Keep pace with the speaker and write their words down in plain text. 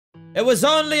It was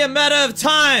only a matter of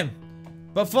time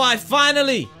before I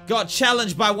finally got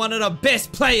challenged by one of the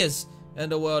best players in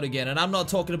the world again. And I'm not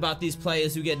talking about these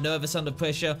players who get nervous under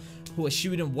pressure, who are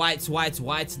shooting whites,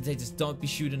 and they just don't be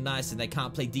shooting nice and they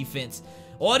can't play defense.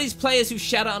 All these players who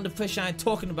shatter under pressure, I ain't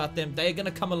talking about them. They're gonna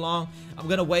come along. I'm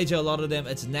gonna wager a lot of them.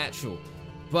 It's natural.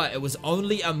 But it was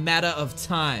only a matter of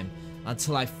time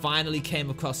until I finally came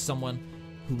across someone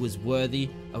who was worthy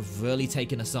of really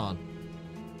taking us on.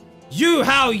 Yu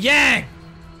Hao Yang!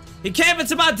 He came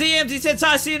into my DMs, he said,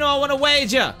 Tyceno, I want to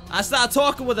wager. I started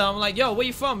talking with him. I'm like, yo, where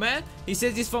you from, man? He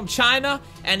says he's from China,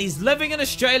 and he's living in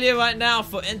Australia right now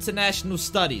for international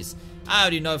studies. I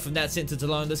already know from that sentence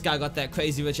alone, this guy got that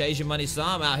crazy rich Asian money, so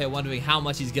I'm out here wondering how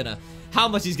much he's gonna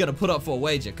put up for a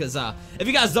wager. Because if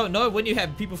you guys don't know, when you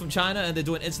have people from China and they're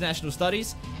doing international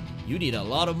studies, you need a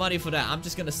lot of money for that. I'm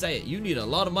just gonna say it. You need a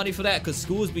lot of money for that because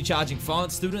schools be charging foreign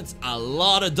students a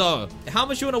lot of dough. How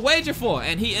much you want to wager for?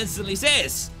 And he instantly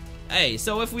says, hey,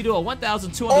 so if we do a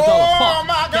 $1,200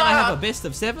 pot, can I have a best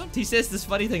of 7? He says this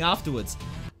funny thing afterwards.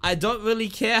 I don't really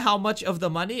care how much of the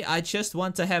money. I just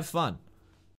want to have fun.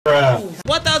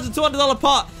 $1,200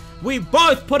 pot. We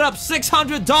both put up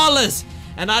 $600.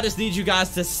 And I just need you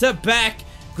guys to sit back,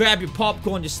 grab your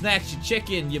popcorn, your snacks, your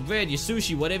chicken, your bread, your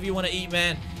sushi, whatever you want to eat,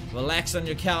 man. Relax on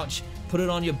your couch, put it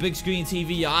on your big screen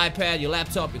TV, your iPad, your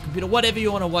laptop, your computer, whatever you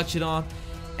want to watch it on,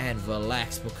 and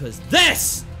relax because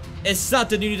this is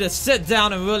something you need to sit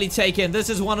down and really take in. This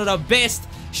is one of the best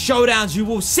showdowns you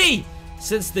will see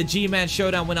since the G-Man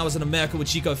showdown when I was in America with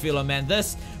Chico Filo, man.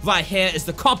 This right here is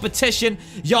the competition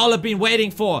y'all have been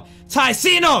waiting for.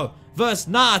 Tyceno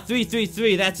versus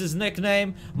Nah333, that's his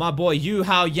nickname. My boy Yu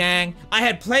Hao Yang. I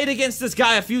had played against this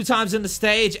guy a few times in the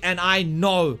stage, and I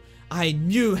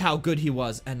knew how good he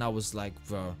was, and I was like,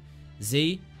 bro,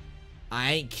 Z,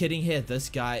 I ain't kidding here. This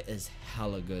guy is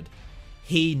hella good.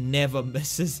 He never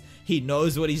misses. He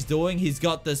knows what he's doing. He's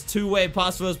got this two-way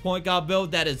pass first point guard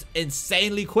build that is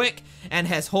insanely quick and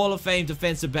has Hall of Fame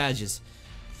defensive badges.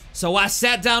 So I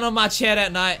sat down on my chair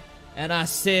that night, and I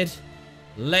said,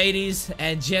 ladies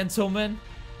and gentlemen,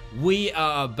 we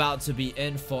are about to be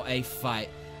in for a fight.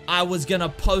 I was gonna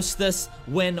post this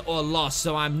win or loss,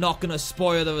 so I'm not gonna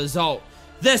spoil the result.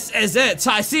 This is it.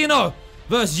 Tyceno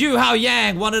versus Yu Hao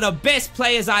Yang, one of the best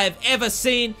players I have ever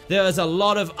seen. There is a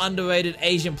lot of underrated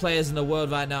Asian players in the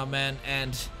world right now, man,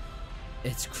 and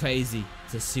it's crazy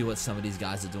to see what some of these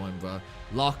guys are doing, bro.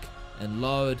 Lock and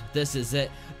load. This is it.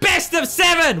 Best of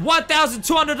 7!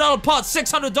 $1,200 pot,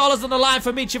 $600 on the line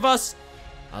from each of us.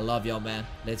 I love y'all, man.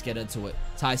 Let's get into it.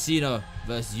 Tyceno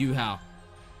versus Yu Hao.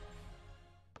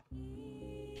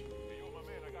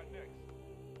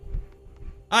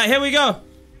 Alright, here we go.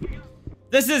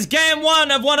 This is game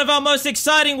 1 of one of our most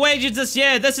exciting wagers this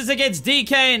year. This is against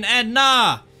DK and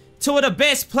Nah, two of the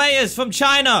best players from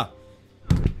China.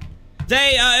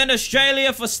 They are in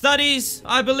Australia for studies,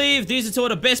 I believe. These are two of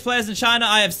the best players in China.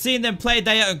 I have seen them play.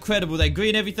 They are incredible. They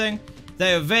green everything.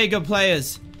 They are very good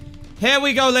players. Here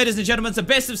we go, ladies and gentlemen. It's a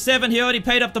best of 7. He already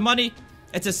paid up the money.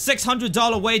 It's a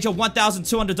 $600 wager,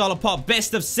 $1,200 pot.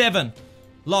 Best of 7.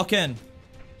 Lock in.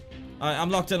 Alright,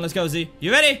 I'm locked in. Let's go, Z.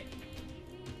 You ready?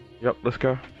 Yep, let's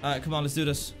go. Alright, come on, let's do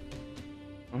this.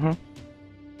 I'm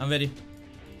ready.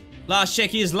 Last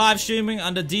check, he is live streaming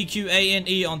under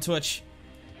DQANE on Twitch.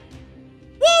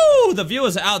 Woo! The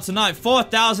viewers are out tonight.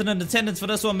 4,000 in attendance for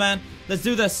this one, man. Let's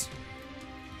do this.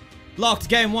 Locked,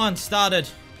 game 1 started.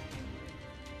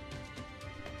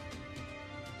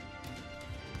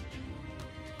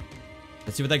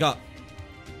 Let's see what they got.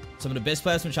 Some of the best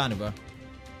players from China, bro.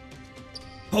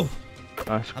 Oh!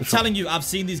 Nice, I'm telling you, I've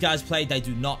seen these guys play. They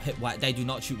do not hit white. They do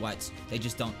not shoot whites. They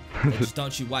just don't. They just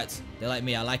don't shoot whites. They're like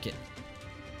me. I like it.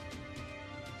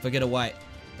 Forget a white.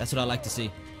 That's what I like to see.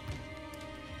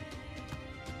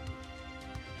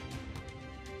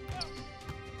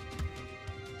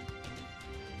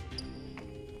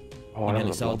 Oh, he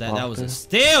nearly sold that. That was a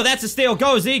steal. That's a steal.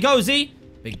 Go, Z. Go, Z.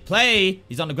 Big play.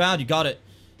 He's on the ground. You got it.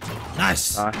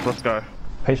 Nice. Nice. Let's go.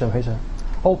 Patient.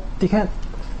 Oh, DK.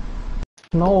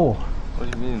 No. What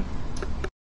do you mean?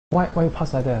 Why you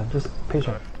pass like that? Just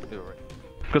patient.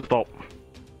 Good stop.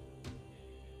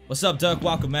 What's up, Dirk?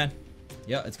 Welcome, man.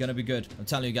 Yeah, it's gonna be good. I'm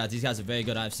telling you guys, these guys are very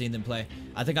good. I've seen them play.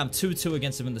 I think I'm 2-2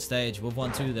 against them in the stage. We've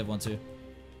won 2, they've won 2.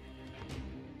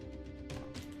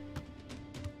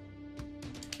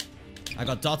 I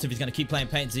got dots if he's gonna keep playing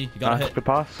paint, Z. You gotta hit. Good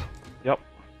pass. Yep.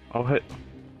 I'll hit.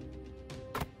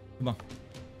 Come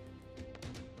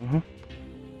on.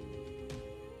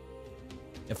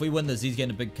 If we win this, he's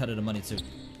getting a big cut of the money too.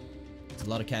 It's a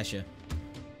lot of cash here.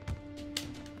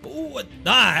 Ooh,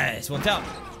 nice! 1 out.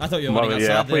 I thought you were running outside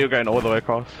yeah, I thought there. you were going all the way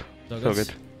across. So good.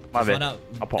 My Run bad. out.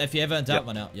 I'll pop. If you ever in doubt, Yep.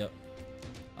 run out. Yep.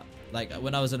 Like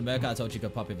when I was in America, I told you to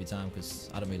pop every time because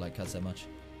I don't really like cuts that much.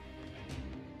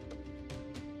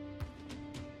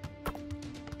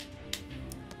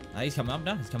 He's coming up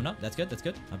now. He's coming up. That's good. That's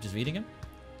good. I'm just reading him.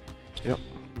 Yep.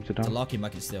 The lock, he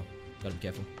might get still. Gotta be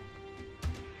careful.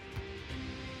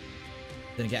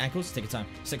 Didn't get ankles. Take your time.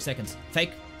 6 seconds.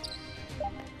 Fake.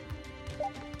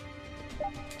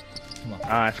 Come on.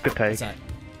 Nice. Good take. That's right.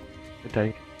 Good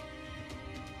take.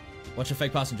 Watch your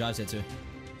fake pass and drives here too.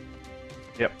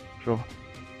 Yep. Sure.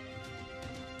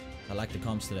 I like the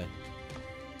comms today.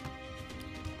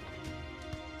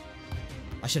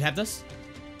 I should have this.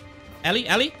 Ellie,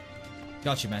 Ellie.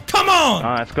 Got you, man. Come on!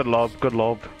 Nice. Good lob. Good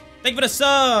lob. Thank you for the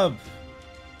sub.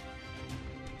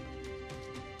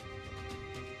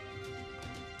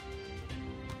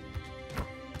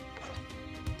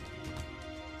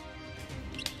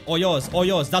 All yours, all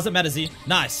yours. Doesn't matter, Z.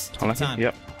 Nice. Take Unlucky. time.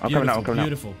 Yep. I'm Beautiful, coming out. I'm coming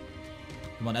beautiful.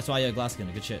 Come on, that's why you're a glass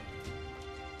skinner. Good shit.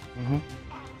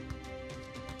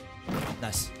 out.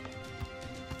 Nice.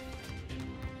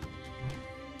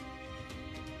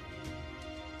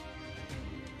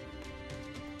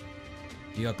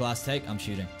 You got glass take? I'm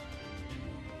shooting.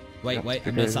 Wait, Yep, wait.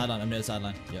 I'm near the okay. sideline. I'm near the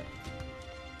sideline. Yep.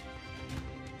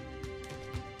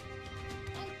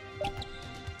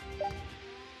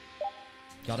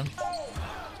 Got him.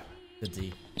 Good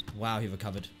D. Wow, he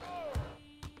recovered.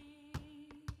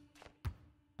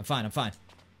 I'm fine. I'm fine.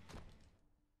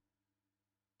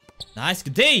 Nice.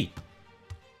 Good D.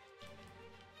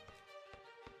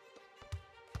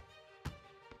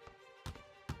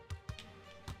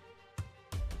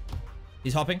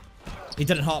 He's hopping. He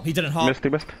didn't hop. He didn't hop. Missed. He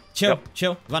missed. Chill. Yep.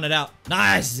 Chill. Run it out.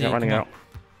 Nice. Z. Yeah, running Come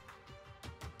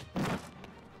on. out.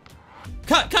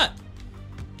 Cut. Cut.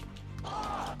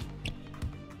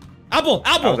 Elbow.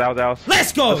 Elbow. Ours.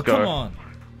 Let's go. Let's go. Come on.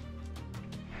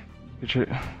 Good shit.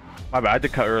 My bad. I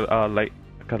did cut her late.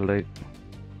 I cut her late.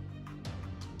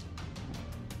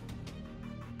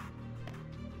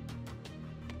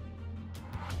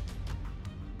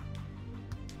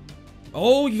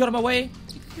 Oh, you got him away.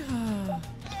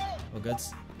 Oh, good.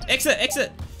 Exit.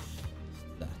 Exit.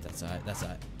 That's alright. That's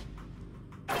alright.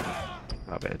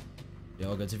 My bad. Yeah,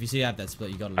 all good. If you see I have that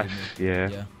split, you gotta leave me. Yeah.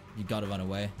 Yeah. You gotta run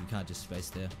away. You can't just space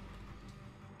there.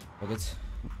 All good.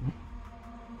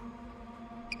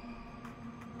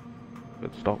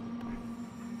 Good stop.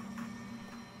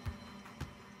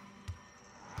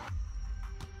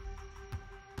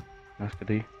 Nice to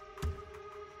D.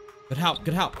 Good help.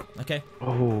 Good help. Okay.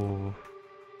 Oh.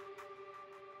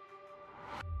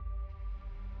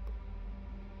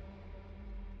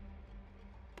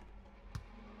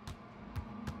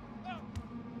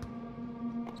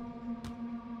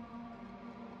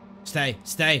 Stay.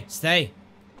 Stay. Stay.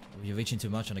 Oh, you're reaching too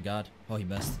much on the guard. Oh, he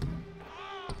missed.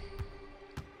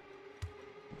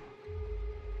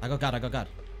 I got guard. I got guard.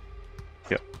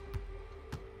 Yep.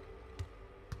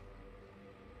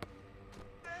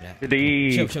 Yeah. Good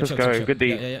D. Chill, chill, Let's chill, go. chill, chill. Good D.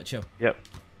 Yeah, chill. Yep.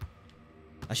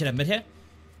 I should have mid here.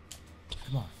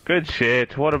 Come on. Good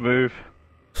shit. What a move.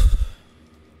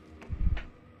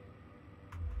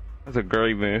 That's a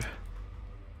great move.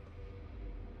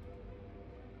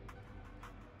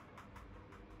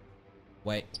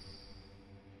 Wait.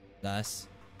 Nice.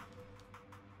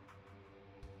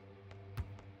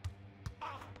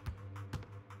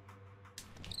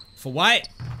 For white.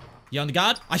 You on the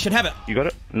guard? I should have it. You got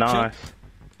it? Nice.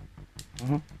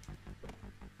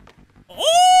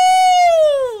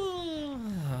 Oh!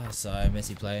 Sorry,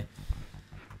 messy play.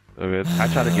 So good. I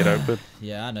tried to get open.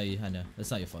 Yeah, I know you. I know.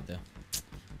 It's not your fault there.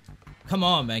 Come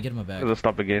on, man. Get in my bag. Let's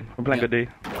stop again. We're playing Yep. good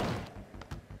D.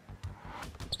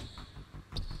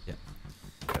 Yeah. Yes.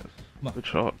 Come on. Good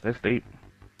shot. That's deep.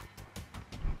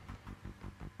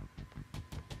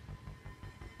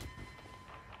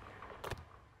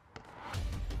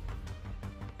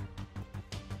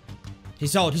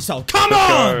 He's sold. He's sold. Come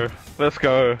Let's on! go. Let's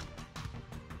go.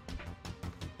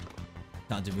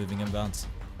 Can't do moving inbounds.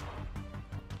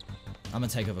 I'm gonna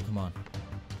take over. Come on.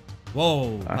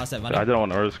 Whoa. Pass that I running. don't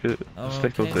want to risk it. Oh,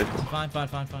 Stick to okay. it. Fine.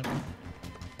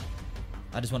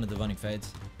 I just wanted the running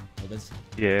fades. All good.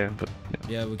 Yeah, but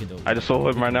yeah. Yeah, we can do it. I just saw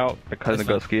him run out. I kind That's of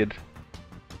got fine. scared.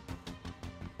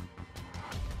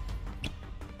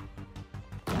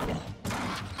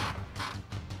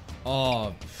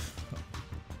 Oh.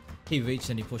 He reached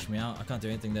and he pushed me out. I can't do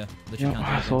anything there. Literally Yeah,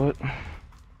 can't I do saw anything.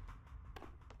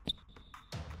 it.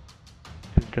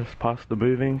 Just past the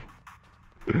moving.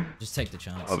 Just take the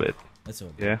chance. Of it. That's all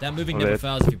good. Yeah. That moving of never it.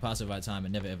 fails if you pass it right time.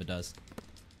 It never ever does.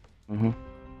 Mhm.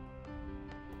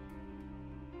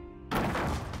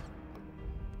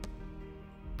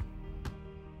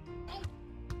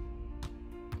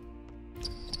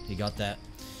 He got that.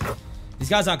 These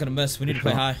guys aren't gonna miss. We need to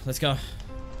play high. Let's go.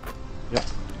 Yep.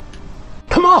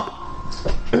 Come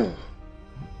on!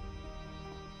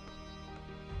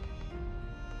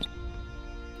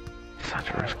 Such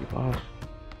a risky pass.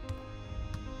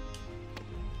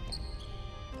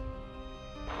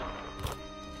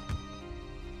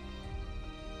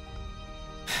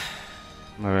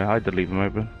 Maybe I had to leave him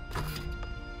open.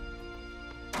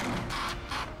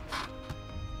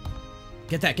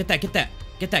 Get that, get that, get that.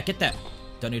 Get that, get that.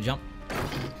 Don't need to jump.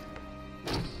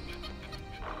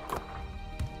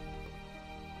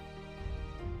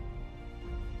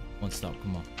 One stop,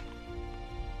 come on.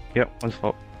 Yep, one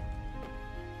stop.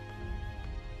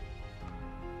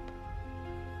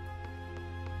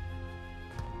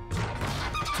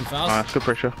 Too fast. Nice, good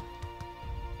pressure.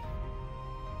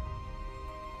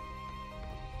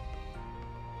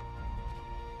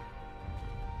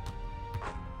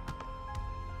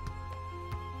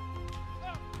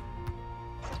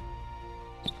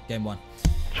 Game 1.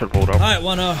 Should have pulled up. Alright,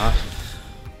 1-0.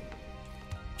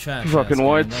 Trash. Fucking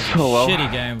white. Oh well.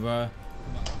 Shitty game, bro.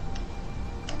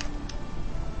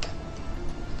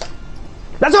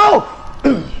 Let's go!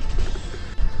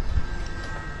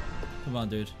 Come on,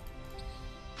 dude.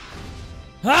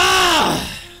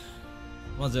 Ah!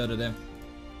 1-0 to them.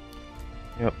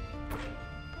 Yep.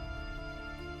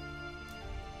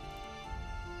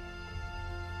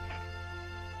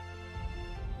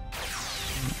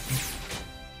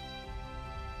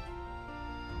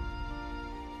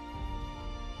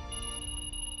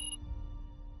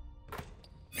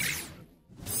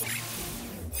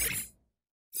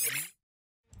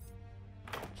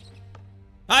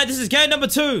 Alright, this is game number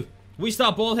 2. We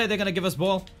start ball here, they're gonna give us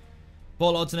ball.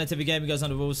 Ball alternates every game, he goes on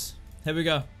the rules. Here we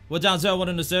go. We're down 0-1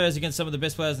 in the series against some of the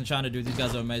best players in China, dude. These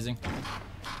guys are amazing.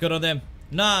 Good on them.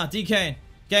 Nah, DK.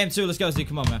 Game 2, let's go, Z.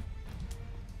 Come on, man.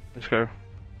 Let's go.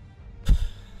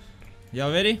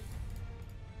 Y'all ready?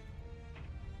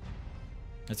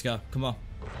 Let's go. Come on.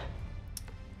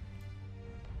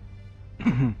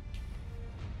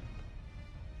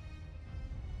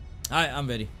 Alright, I'm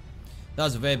ready. That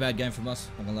was a very bad game from us.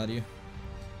 I'm not gonna lie to you.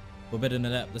 We're better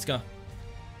than that. Let's go.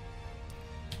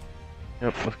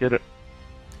 Yep, let's get it.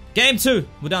 Game 2.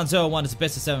 We're down 0-1. It's the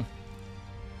best of 7.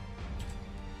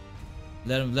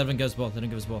 Let him give us ball. Let him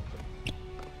give us ball.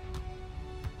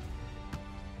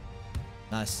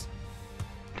 Nice.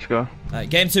 Let's go. Alright,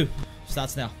 game 2.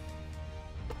 Starts now.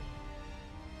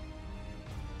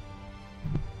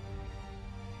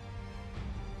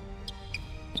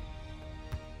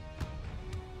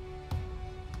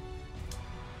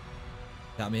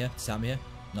 Start me here. Start me here.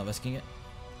 Not risking it.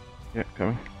 Yeah,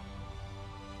 coming.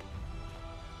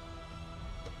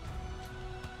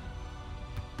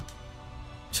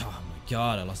 Oh my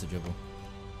god, I lost the dribble.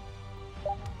 I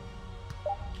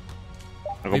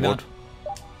got Rebound.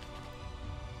 bored.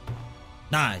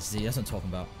 Nice, Z. That's what I'm talking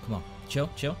about. Come on. Chill,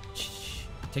 chill. Shh.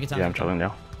 Take your time. Yeah, I'm chilling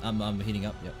now. I'm heating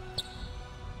up. Yep.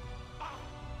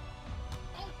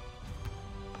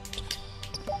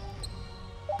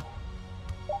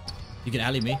 You can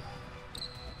alley me.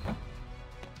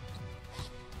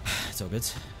 It's all good.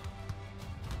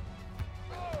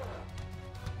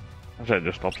 I said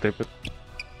just stop stupid.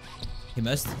 He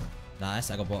missed. Nice.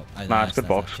 I got ball. Nice, good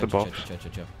box, Chill, good chill, box. chill, chill,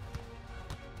 chill, chill.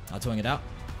 I'm throwing it out.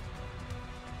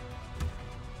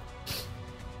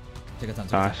 Take your time.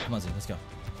 Take your Nice. time. Come on, Z. Let's go.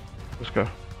 Let's go.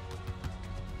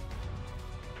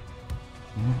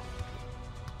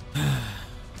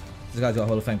 This guy's got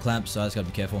Hall of Fame clamps, so I just gotta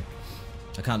be careful.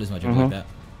 I can't lose my dribble like that.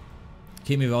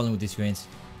 Keep me rolling with these screens.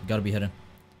 Gotta be hidden.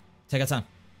 Take our time.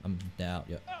 I'm out.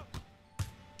 Yep.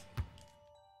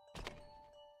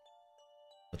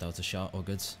 But that was a shot. All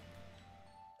goods.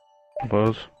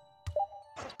 Buzz.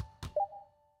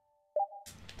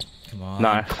 Come on.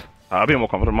 Nice. I'll be more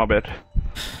confident, my bad.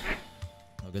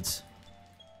 All goods.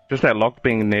 Just that lock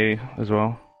being new as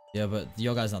well. Yeah, but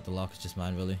your guy's not the lock. It's just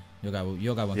mine, really. Your guy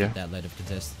won't get that late of a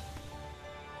contest.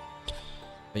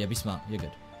 But yeah, be smart. You're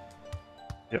good.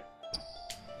 Yep.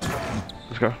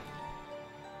 Let's go.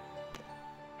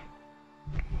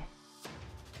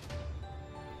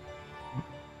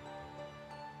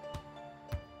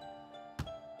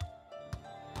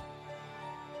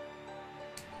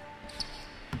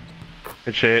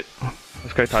 Good shit.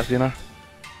 Let's go, Tyceno.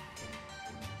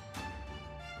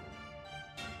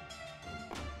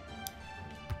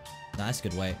 Nice,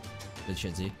 good way. Good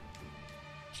shit, Z.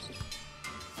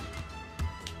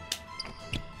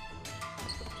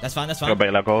 That's fine, that's fine. Got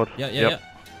bail out gold. Yeah, yeah, yeah.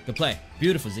 Good play.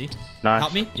 Beautiful, Z. Nice.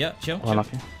 Help me. Yeah, chill. Oh, chill.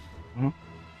 lucky.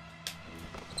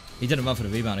 He didn't run for the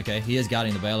rebound, okay? He is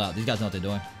guarding the bailout. These guys know what they're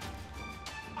doing.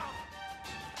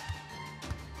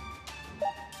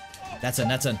 That's in.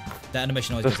 That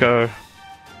animation always Let's goes in. go.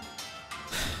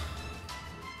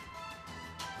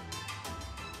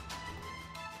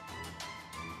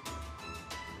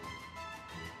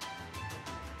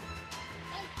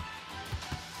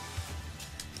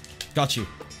 Got you.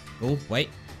 Oh, wait.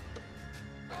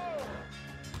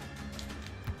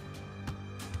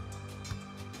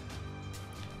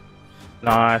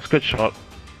 Nice, good shot.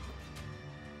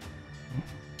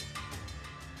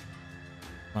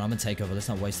 Well, I'm gonna take over. Let's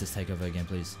not waste this takeover again,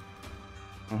 please.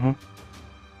 Mm-hmm.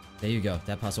 There you go.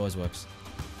 That pass always works.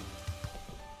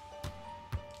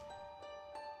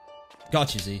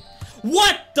 Got you, Z.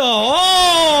 What the?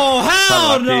 Oh,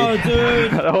 hell no,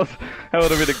 dude. that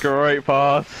would have been a great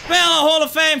pass. Fail a Hall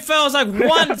of Fame fails like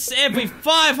once every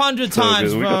 500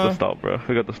 times, We bro. got the stop, bro.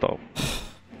 We got the stop.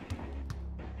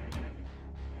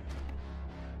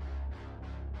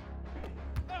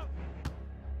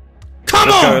 Come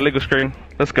Let's on! go, illegal screen.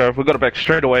 Let's go. We got it back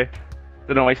straight away.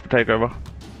 Didn't waste the takeover.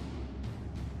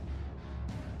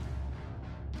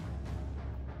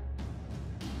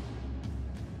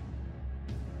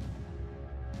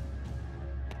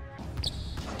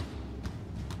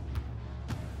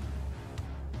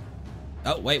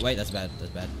 Oh, wait, that's bad.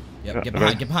 That's bad. Yep,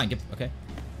 Yeah, get behind, okay.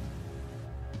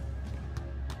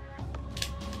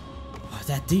 Oh,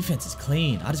 that defense is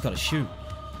clean. I just gotta shoot.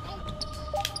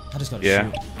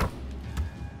 Shoot.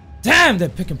 Damn,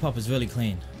 that pick and pop is really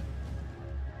clean.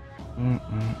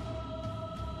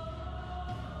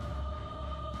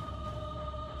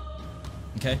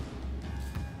 Okay.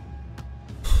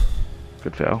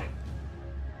 Good foul.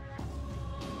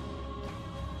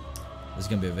 This is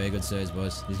gonna be a very good series,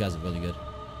 boys. These guys are really good.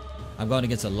 I'm going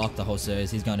against a lock the whole series.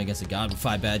 He's going against a guard with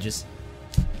 5 badges.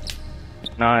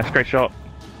 Nice, great shot.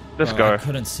 Let's go. I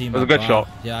couldn't see my It was a good bar. shot.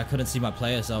 Yeah, I couldn't see my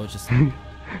player, so I was just...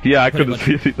 Yeah, I Pretty couldn't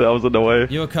much. see that. I was in the way.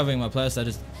 You were covering my player, so I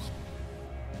just...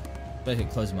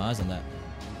 basically closed my eyes on that.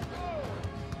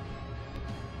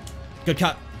 Good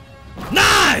cut.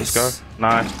 Nice! Let's go.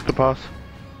 Nice. Good pass.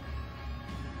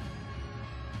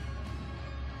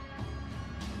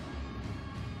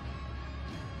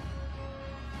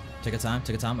 Take a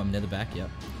time. I'm near the back, yep.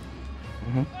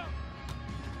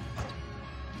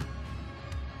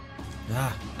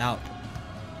 Ah, out.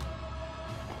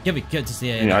 Good to see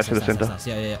it. Yeah, I see the center. Nice.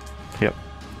 Yeah. Yep.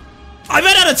 I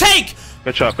ran out of take!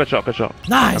 Good shot.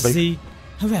 Nice, see?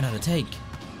 I ran out of take.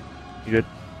 You good?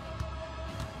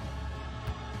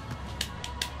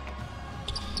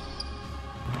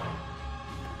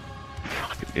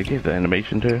 Fuck, it gave the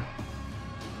animation too.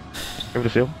 Over the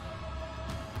seal.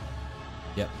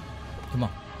 Yep. Come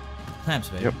on. Clamps,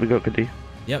 baby. Yep, we got good D.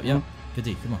 Yep. Good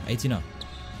D. Come on. 18-0.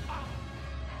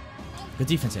 Good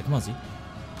defense here. Come on, Z.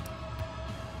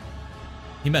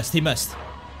 He missed.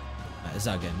 Right, this is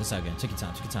our game. Take your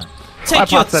time. I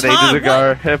passed it ages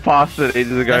ago. I passed it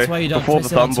ages ago. That's why you don't before press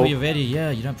the it until tumble. you're ready.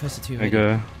 Yeah, you don't press it till you're ready.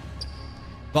 Okay.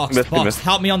 Boxed. Missed.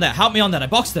 Help me on that. I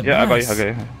boxed him. Yeah, Nice. I got you.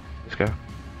 Okay. Let's go.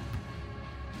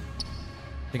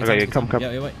 Take Okay, your time, come.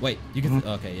 Yeah, wait. You can.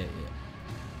 Okay, yeah.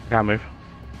 Can't move.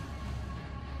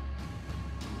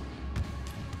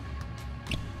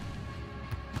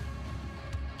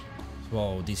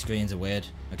 Whoa, these screens are weird.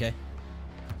 Okay.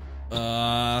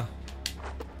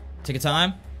 Take your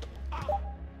time.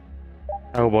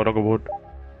 I'll go board.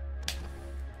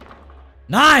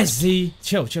 Nice, Z.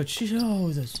 Chill.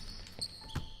 This.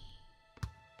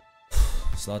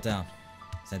 Slow it down.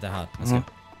 It's not that hard. Let's go.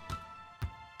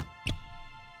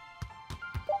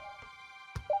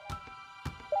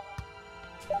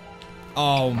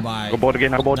 Oh my. Go board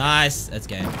again. Go board. Nice. That's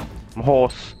game. I'm a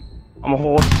horse. Not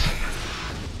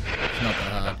that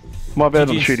hard. My bad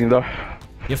on GG's. shooting though.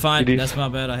 You're fine. GG's. That's my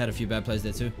bad. I had a few bad plays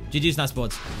there too. GG's, nice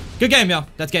boards. Good game, yo.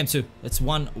 That's game 2. It's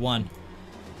 1-1.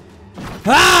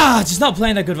 Just not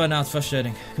playing that good right now. It's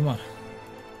frustrating. Come on.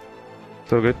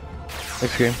 So good.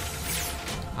 Next game.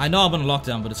 I know I'm on a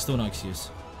lockdown, but it's still no excuse.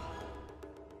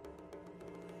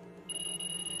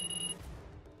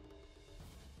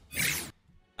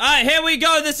 Alright, here we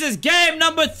go. This is game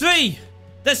number 3.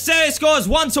 The series scores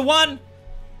 1-1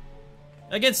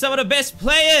 against some of the best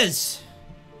players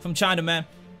from China, man.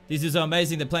 These dudes are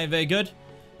amazing. They're playing very good.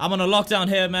 I'm on a lockdown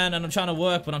here, man, and I'm trying to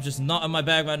work, but I'm just not in my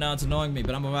bag right now. It's annoying me,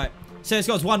 but I'm alright. Series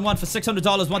scores 1-1 for $600,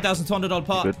 $1,200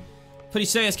 pot. Good. Pretty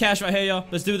serious cash right here, yo.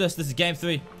 Let's do this. This is game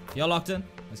 3. Y'all locked in?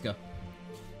 Let's go.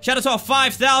 Shout out to our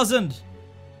 5,000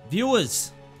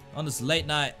 viewers on this late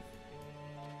night.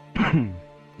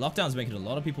 Lockdown's making a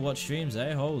lot of people watch streams,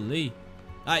 eh? Holy.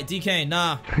 Alright, DK,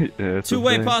 nah. Yeah,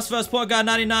 Two-way insane. pass, first point guard,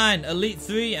 99. Elite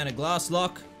 3 and a glass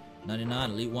lock.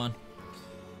 99, Elite 1.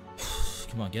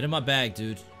 Come on, get in my bag,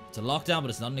 dude. It's a lockdown, but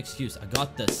it's not an excuse. I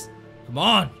got this. Come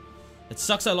on. It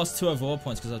sucks I lost 2 overall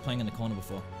points because I was playing in the corner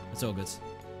before. It's all good.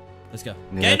 Let's go.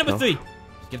 Yeah, Game number tough. 3.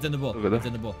 Give them the ball. Give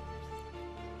them the ball.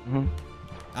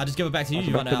 I'll just give it back to you.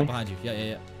 You run it out behind you.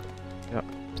 Yeah.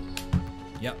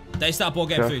 Yep. They start ball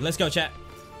game 3. Let's go, chat.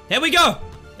 Here we go.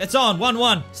 It's on.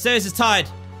 1-1. Series is tied.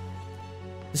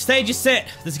 The stage is set.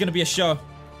 This is going to be a show.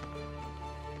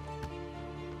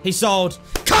 He sold.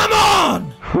 Come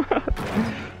on!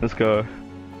 Let's go.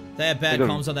 They have bad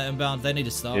comms on that inbound. They need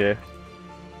to stop. Yeah.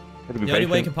 The only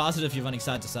way you can pass it if you're running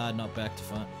side to side, not back to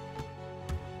front.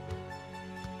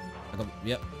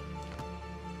 Yep.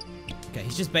 Okay,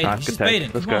 he's just baiting. He's just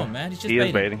baiting. Come on, man. He's just baiting. He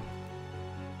is baiting.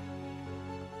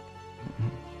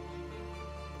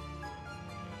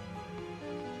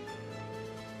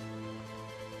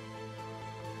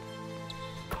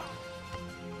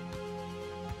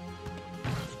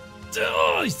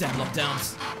 Oh, these damn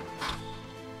lockdowns.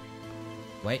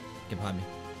 Wait, get behind me.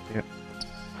 Yep.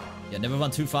 Yeah, never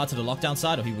run too far to the lockdown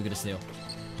side or he will get a steal.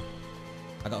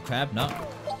 I got a crab. No.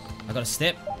 I got a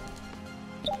step.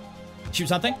 Shoot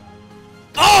something.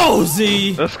 Oh,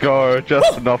 Z! Let's go.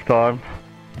 Just enough time.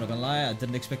 I'm not gonna lie, I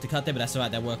didn't expect to cut there, but that's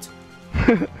alright. That worked.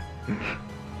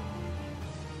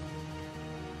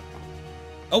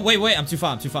 Oh, wait. I'm too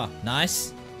far.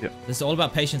 Nice. Yep. This is all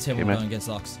about patience here when we're going against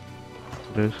locks.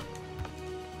 It is.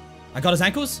 I got his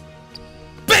ankles.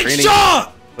 Big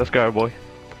shot! Let's go, boy.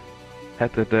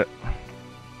 Had to that.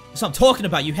 That's what I'm talking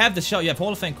about. You have the shot. You have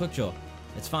Hall of Fame quick draw.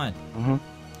 It's fine.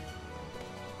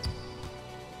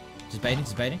 Just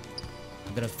baiting.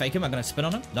 I'm gonna fake him. I'm gonna spin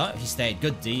on him. No, he stayed.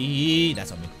 Good D.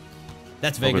 That's on me.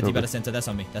 That's very good D by the center. That's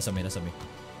on me.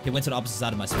 He went to the opposite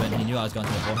side of my spin. He knew I was going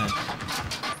to the forehand.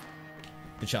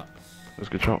 Good shot. That's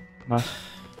a good shot. Nice.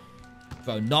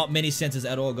 Bro, not many centers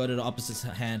at all go to the opposite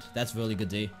hand. That's really good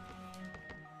D.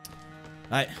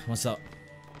 Alright, what's up?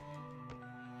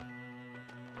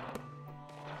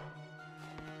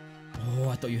 Oh,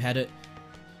 I thought you had it.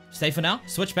 Stay for now.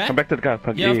 Switch back. Come back to the guy.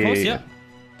 Yeah, of course, yeah.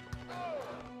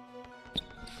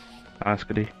 Nice,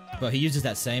 good D. Bro, he uses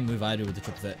that same move I do with the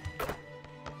triple threat.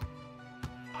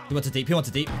 He wants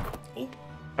a deep. Oh.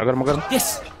 I got him.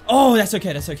 Yes! Oh, that's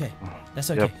okay. That's okay.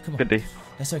 Yep. Come on. Good D.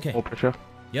 That's okay. More pressure.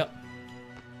 Yep.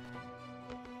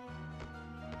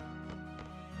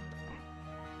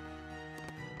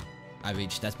 I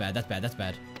reached. That's bad.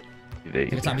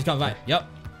 Take your time. He's coming right. Yep.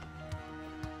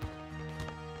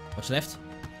 Watch left.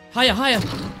 Higher.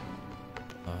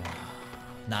 Oh.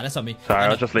 Nah, that's not me. Sorry, I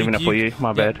was just leaving it for you.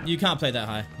 My bad. You can't play that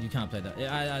high.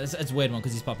 Yeah, it's a weird one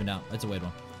because he's popping out. It's a weird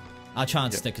one. I'll try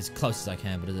and stick as close as I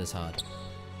can, but it is hard.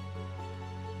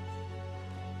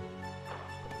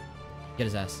 Get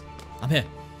his ass. I'm here.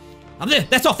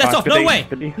 That's off. No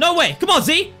way. Come on,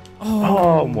 Z.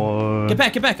 Oh, my. Get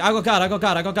back. I got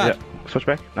guard. Yep. Switch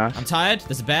back. Nice. I'm tired.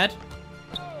 This is bad.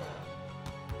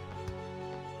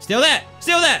 Steal that.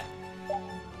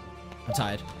 I'm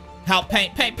tired. Help.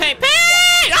 Paint.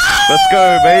 Oh! Let's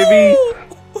go, baby.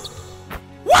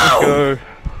 Whoa! Let's go.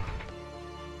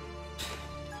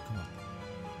 Come on.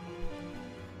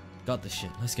 Got this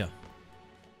shit. Let's go.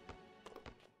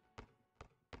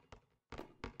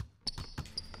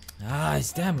 Ah,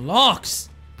 these damn locks.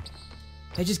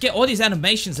 They just get all these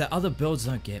animations that other builds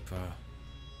don't get, bro.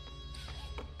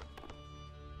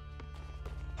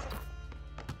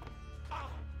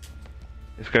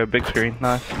 Let's go, big screen.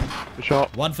 Nice. Good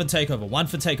shot. One for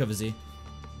takeover, Z.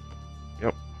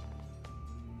 Yep.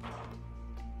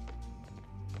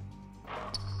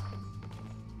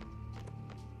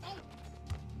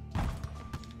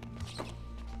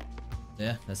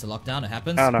 Yeah, that's the lockdown. It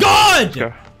happens. Oh, no. Good! Let's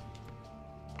go.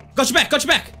 Got your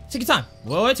back. Take your time.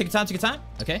 Whoa, take your time.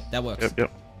 Okay, that works.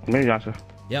 Yep. Maybe answer.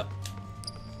 Yep.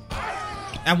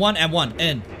 And one.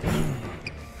 In.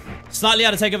 Slightly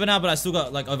out of takeover now, but I still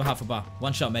got like over half a bar.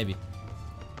 One shot, maybe.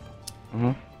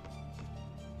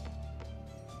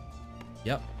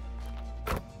 Yep.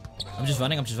 I'm just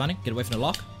running. Get away from the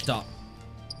lock. Stop.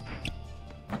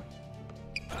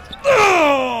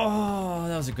 Oh,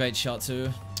 that was a great shot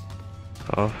too.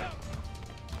 Oh.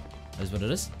 That is what it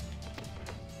is.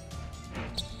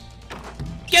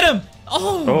 Get him!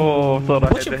 Oh, thought I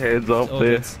had the hands up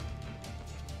there.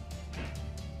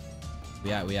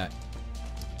 Good. We out.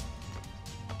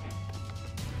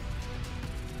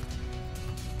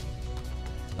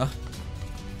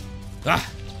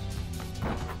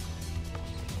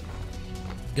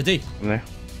 Good D. In there.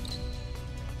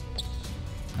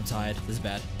 I'm tired. This is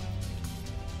bad.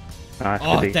 Nice,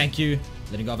 oh, thank you.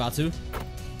 Letting go of R2.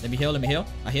 Let me heal.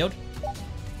 I healed.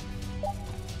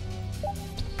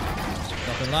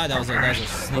 Not gonna lie, that was a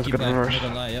sneaky play. Not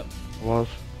gonna lie, yep. It was.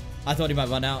 I thought he might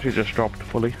run out. She just dropped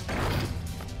fully.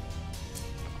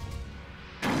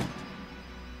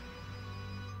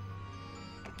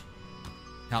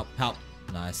 Help, help.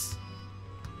 Nice.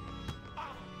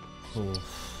 Ooh,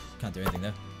 can't do anything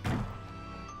there.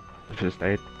 Just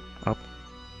stayed up.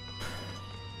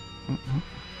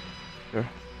 Sure.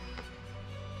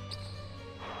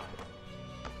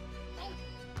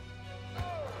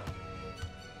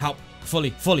 Help.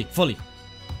 Fully.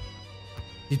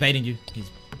 He's baiting you. He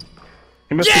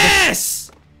missed.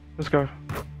 Yes! Let's go.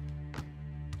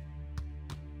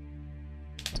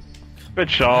 Good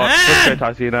shot. Man! Let's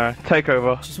go, Tyceno. Take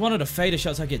over. Just wanted a fader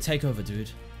shot so I get takeover, dude.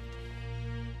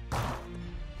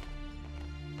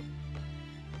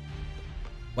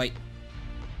 Wait.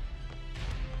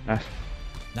 Nice.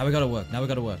 Now we gotta work.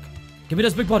 Give me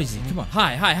those big bodies, Z. Come on.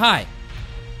 High.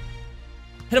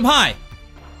 Hit him high.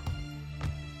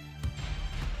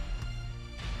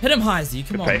 Hit him high, Z.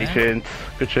 Come on, man. Patience.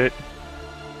 Good shit.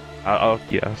 I'll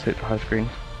hit the high screen.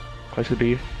 Closer to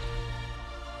you.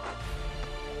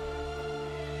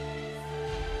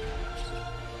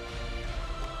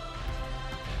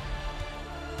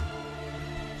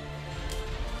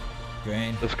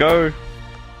 Green. Let's go.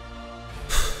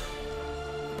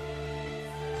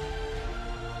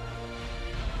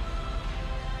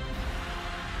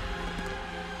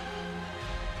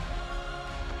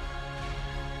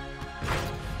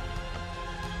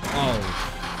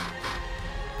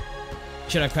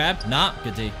 Should I crab? Nah,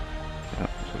 good D. Yeah,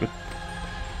 so good.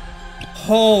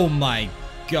 Oh my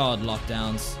god,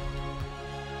 lockdowns.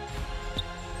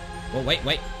 Well, wait.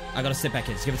 I gotta step back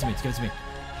in. Just give it to me.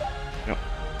 Yep.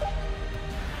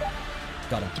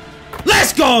 Got him.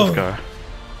 Let's go! Let's go.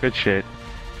 Good shit.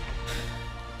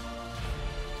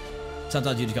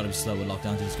 Sometimes you just gotta be slow with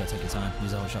lockdowns. You just gotta take your time.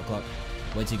 Use the whole shot clock.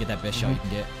 Wait till you get that best shot you can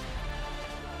get.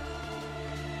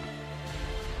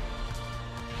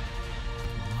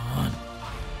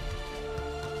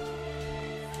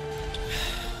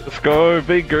 Let's go,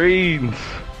 big greens.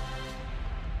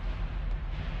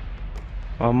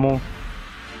 One more.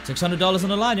 $600 on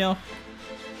the line, yo.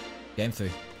 Game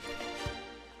 3.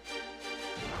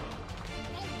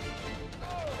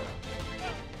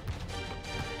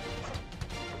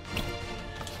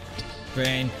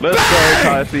 Green. Let's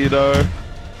go, Tyceno.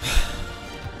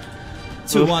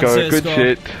 2-1 Let's go, good score.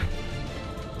 shit.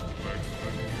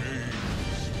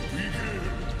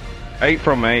 8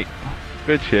 from 8.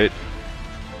 Good shit.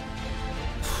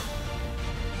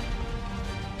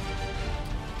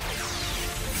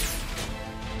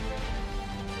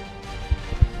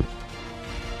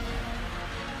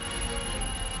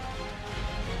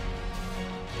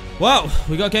 Well,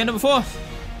 we got game number 4.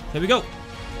 Here we go.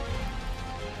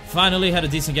 Finally had a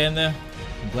decent game there.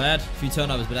 I'm glad. A few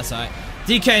turnovers, but that's alright.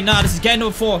 DK, nah, this is game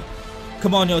number 4.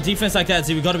 Come on, yo. Defense like that,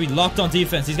 Z. We gotta be locked on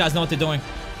defense. These guys know what they're doing.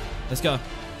 Let's go.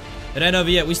 It ain't over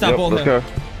yet. We stop ball let's here. go.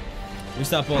 We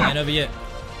stop ball. Ain't over yet.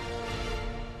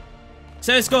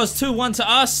 So it scores 2-1 to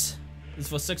us. This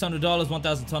is for $600,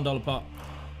 $1,010 pot.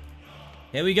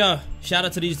 Here we go. Shout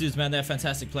out to these dudes, man. They're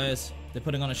fantastic players. They're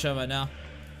putting on a show right now.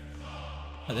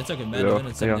 Oh, they took it better than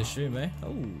it's in the stream, eh?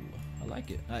 Oh, I like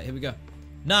it. Alright, here we go.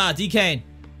 Nah, DK.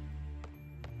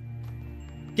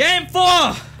 Game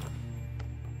 4!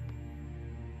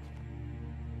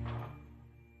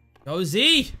 Go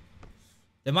Z!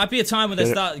 There might be a time when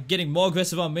they start getting more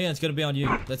aggressive on me and it's gonna be on you.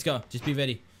 Let's go. Just be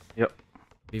ready. Yep.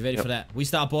 Be ready for that. We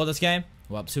start ball this game.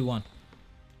 We're up 2-1.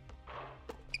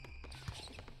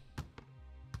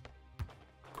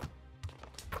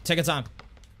 Take your time.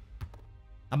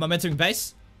 I'm entering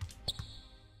base.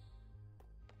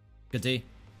 Good D.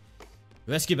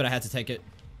 Rescue, but I had to take it.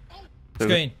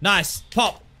 Screen. Nice.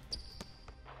 Pop.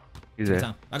 He's there.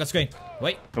 Time. I got screen.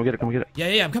 Wait. Come get it.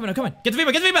 Yeah, I'm coming. Get the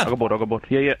rebound, I'll go board.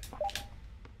 Yeah.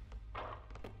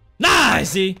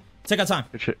 Nice, Z. Take our time.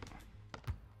 Good shit.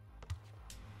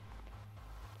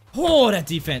 Oh, that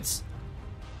defense.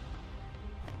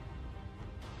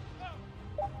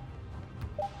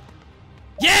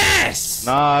 Yes!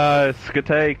 Nice. Good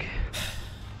take.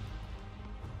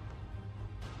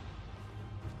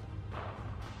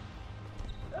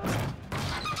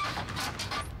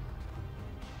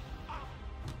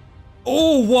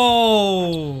 Oh,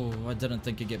 whoa! I didn't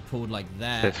think it'd get pulled like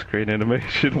that. That screen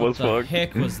animation was fucked. What the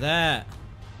heck was that?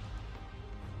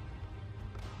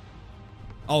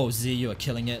 Oh, Z, you are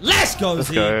killing it. Let's go,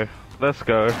 Z! Let's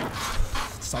go.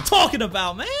 That's what I'm talking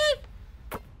about, man!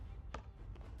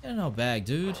 Get in our bag,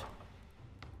 dude.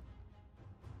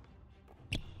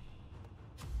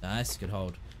 Nice, good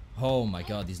hold. Oh my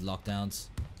god, these lockdowns.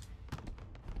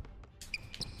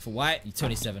 For white, you're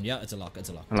 27. Yeah, it's a lock.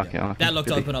 Unlucky. That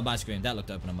looked open on my screen. I ain't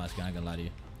gonna lie to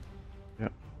you. Yeah.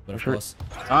 But of course.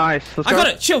 Nice. Let's go. I got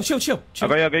it. Chill. I got you.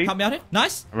 Help me out here.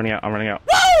 Nice. I'm running out.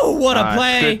 Woo! What a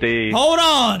play. Good D. Hold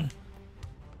on.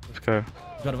 Let's go.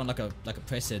 Got him on like a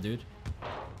press there, dude.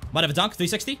 Might have a dunk.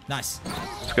 360. Nice.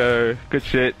 Let's go. Good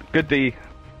shit. Good D.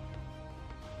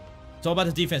 It's all about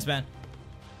the defense, man.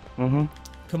 Mm-hmm.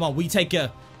 Come on, we take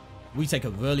a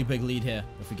really big lead here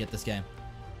if we get this game.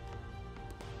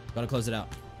 Gotta close it out.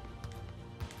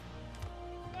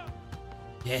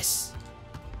 Yes.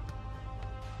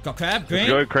 Got crab. Green.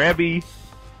 Let's go, Krabby.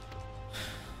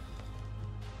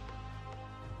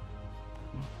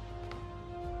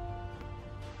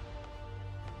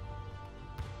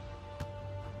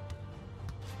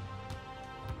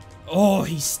 Oh,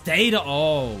 he stayed.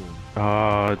 Oh.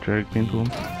 Dragged me into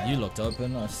him. You looked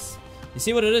open. You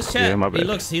see what it is, chat? Yeah, my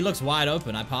bad. He looks wide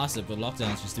open. I pass it, but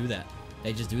lockdowns just do that.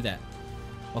 They just do that.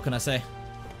 What can I say?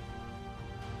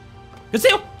 Good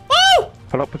steal! Woo!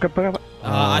 Pick up.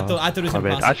 I thought he was gonna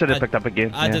pass it. I should have picked up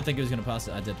again. I did think he was gonna pass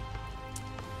it. I did.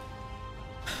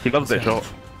 He loves that shot.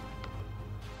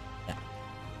 Yeah.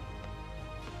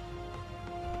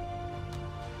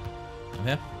 I'm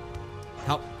here.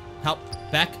 Help.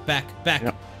 Back.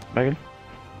 Yep. Back in.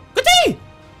 Good D!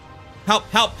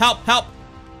 Help.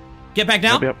 Get back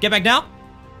down. Yep. Get back down.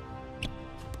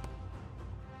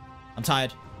 I'm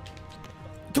tired.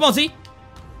 Come on, Z.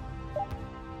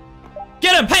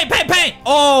 Get him! Paint!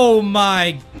 Oh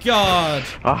my god.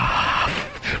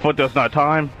 But there's no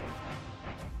time.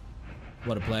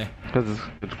 What a play. Because it's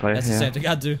good to play. That's the same thing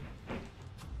I do.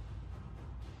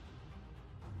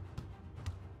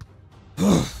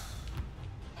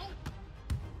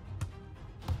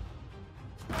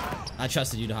 I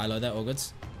trusted you to highlight that, all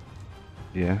goods.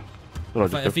 Yeah.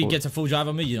 If he gets a full drive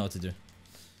on me, you know what to do.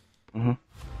 Mm-hmm.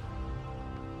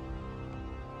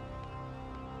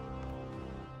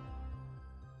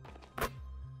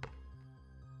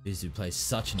 These two play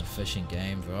such an efficient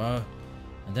game, bro.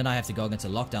 And then I have to go against a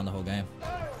lockdown the whole game.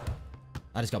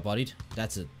 I just got bodied.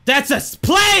 That's a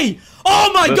play!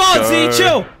 Oh my god, Z,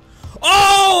 chill!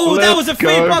 Oh, that was a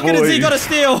free bucket and Z got a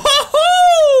steal.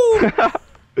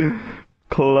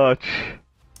 Clutch.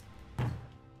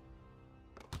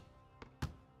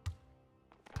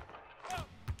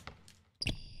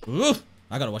 Ooh,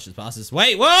 I gotta watch his passes.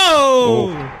 Wait, whoa!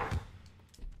 Ooh.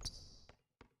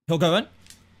 He'll go in.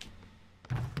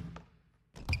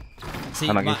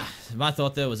 See, my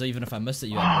thought there was even if I missed it,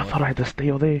 you I thought I had to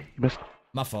steal there. You missed.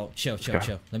 My fault. Chill.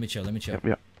 Let me chill.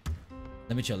 Yep.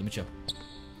 Let me chill.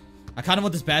 I kind of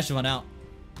want this badge to run out.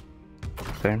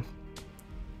 Same.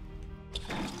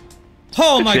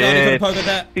 Oh my god, he could have poked at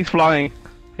that. He's flying.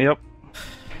 Yep.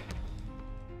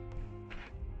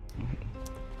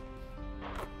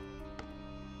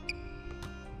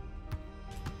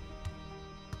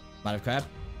 Might have crab.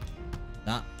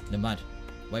 Nah, never mind.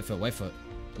 Wait for it.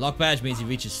 Lock badge means he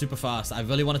reaches super fast. I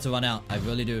really want it to run out. I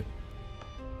really do.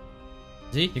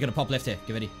 See? You're gonna pop left here.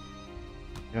 Get ready.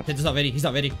 Yep. He's not ready. He's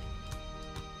not ready.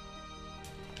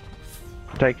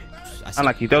 Take.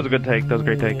 Unlucky. That was a good take. That was a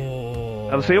great take.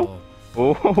 That was a seal?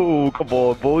 Oh, come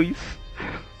on, boys.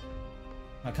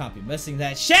 I can't be missing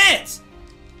that shit!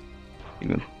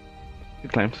 Good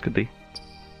claims. Good D.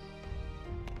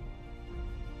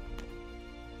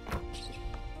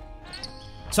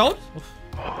 Sold?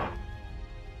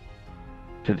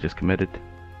 Should have just committed.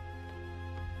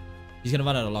 He's gonna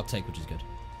run out of lock take, which is good.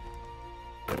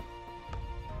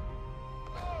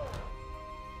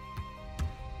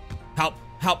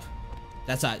 Help!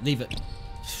 That's alright, leave it.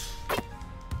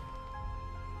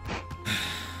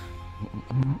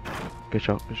 Good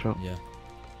shot. Yeah.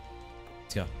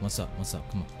 Let's go. What's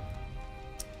up? Come on.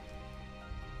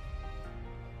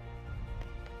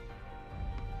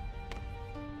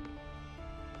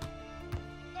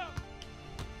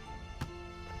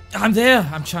 I'm there!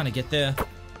 I'm trying to get there.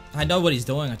 I know what he's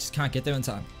doing, I just can't get there in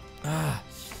time.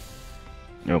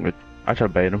 No, good. I try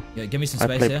to bait him. Yeah, give me some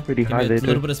space here. Pretty give high me a there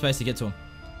little bit of space to get to him.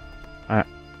 Alright.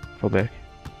 Fall back.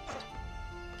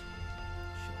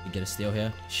 You get a steal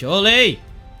here. Surely!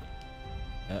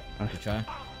 Yeah, good try.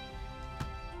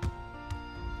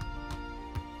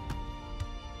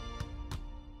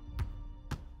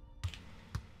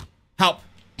 Help!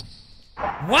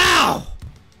 Wow!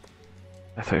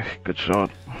 That's a good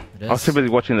shot. I was too busy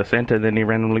watching the center, then he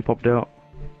randomly popped out.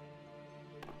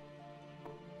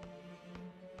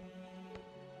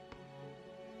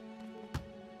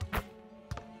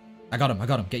 I got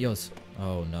him. Get yours.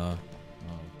 Oh no.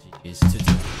 Oh, GG's.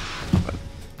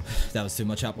 2-2. That was too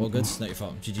much up. All good. It's not your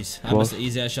fault. GG's. I missed the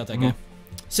easy shot that game.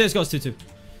 Serious goes 2-2.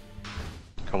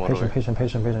 Come on, patient.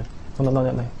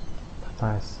 No.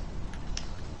 Nice.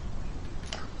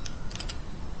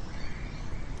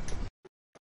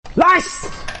 Nice!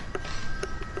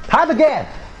 Have again!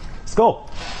 Let's go!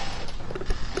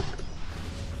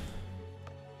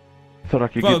 Thought I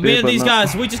could Bro, get me there, and but these no.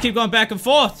 guys, we just keep going back and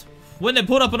forth. When they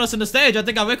pulled up on us on the stage, I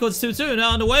think our record's 2-2. Now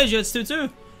on the wager, it's 2-2.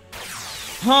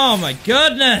 Oh my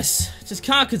goodness. Just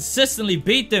can't consistently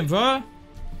beat them, bro.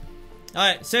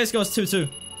 Alright, say it goes 2-2.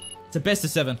 It's a best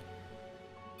of 7.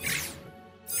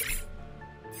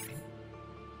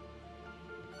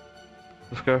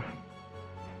 Let's go.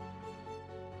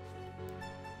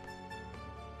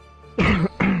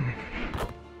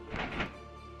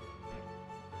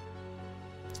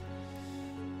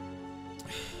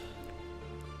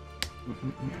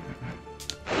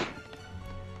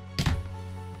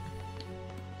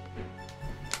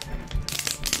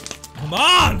 Come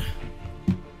on!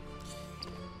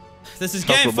 This is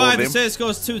game 5. It says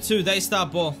scores 2-2. They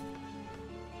start ball.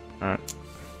 Alright.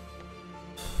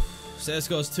 Says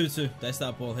scores 2-2. They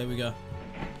start ball. Here we go.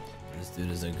 This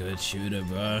dude is a good shooter,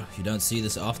 bro. You don't see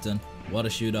this often. What a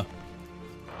shooter.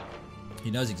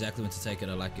 He knows exactly when to take it.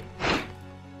 I like it.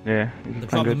 Yeah. The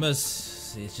problem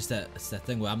is, it's just that it's that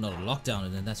thing where I'm not a lockdown,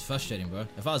 and then that's frustrating, bro.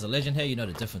 If I was a legend here, you know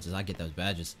the difference is I get those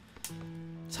badges.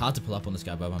 It's hard to pull up on this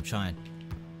guy, bro. I'm trying.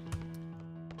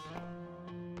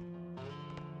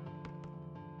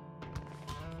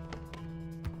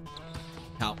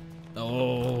 How?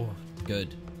 Oh,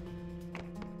 good.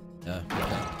 Yeah.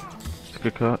 It's a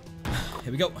good cut.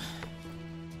 Here we go.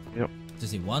 Yep.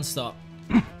 Just need one stop.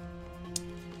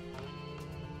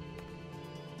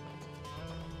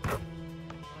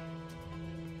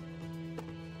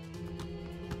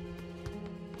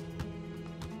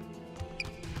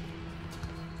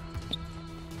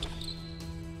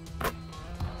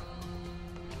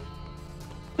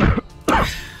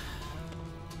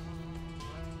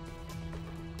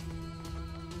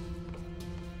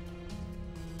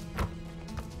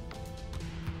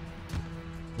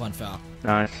 One foul.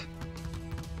 Nice.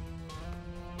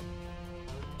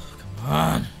 Come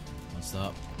on. One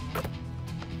stop.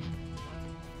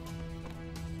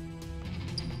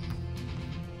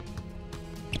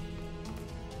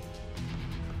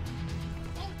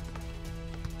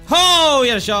 Oh, he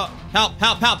had a shot. Help,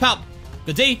 help, help, help.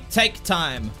 Good D. Take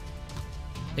time.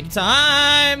 Take your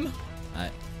time.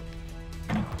 Alright.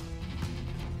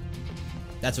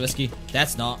 That's risky.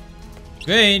 That's not.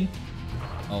 Green.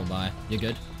 Oh my. You're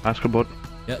good. Nice good board.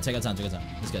 Yeah, take our time, take our time.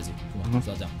 This guy's easy. Come on,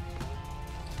 slow it down.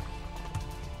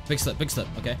 Big slip,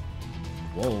 okay.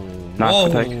 Whoa. Nice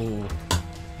whoa. take.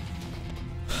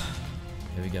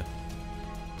 Here we go.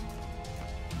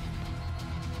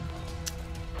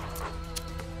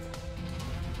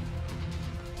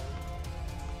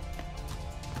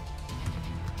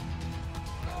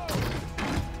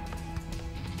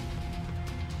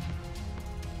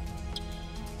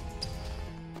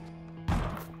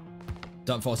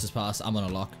 Don't force this pass. I'm on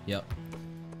a lock. Yep.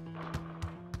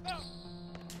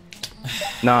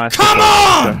 Nice. Come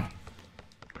on!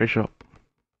 Great shot.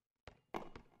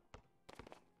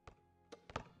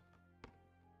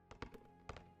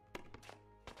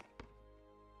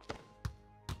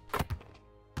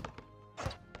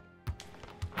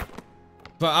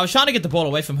 But I was trying to get the ball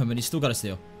away from him and he still got a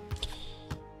steal.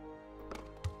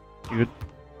 You good?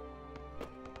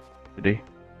 Good D.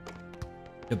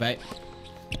 Good bait.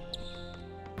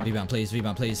 Rebound, please.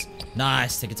 Rebound, please.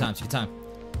 Nice. Take your time. Take your time.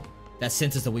 That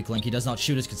center's the weak link. He does not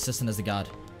shoot as consistent as the guard.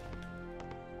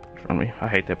 From me. I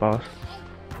hate that pass.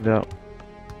 Yeah.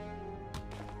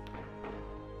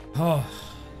 Oh.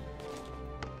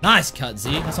 Nice cut,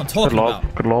 Z. That's what I'm talking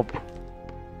about. Good lob.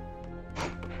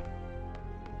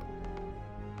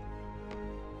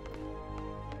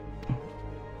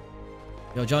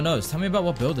 Yo, John knows. Tell me about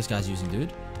what build this guy's using,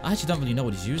 dude. I actually don't really know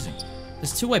what he's using.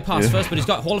 There's two-way pass first, but he's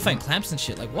got Hall of Fame clamps and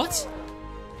shit. Like, what?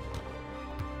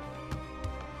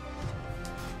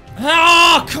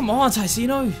 Oh, come on,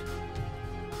 Tyceno.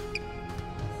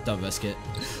 Don't risk it.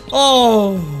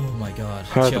 Oh, my God.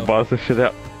 Hard to Chill. buzz this shit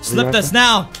out. Slip this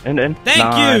now. And Thank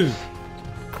nice. you.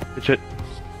 Good shit.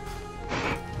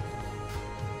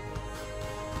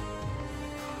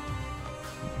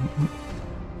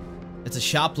 It's a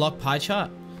sharp block pie chart.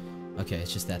 Okay,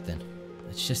 it's just that then.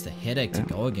 It's just a headache to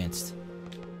go against.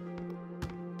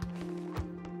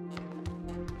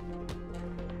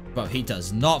 Bro, he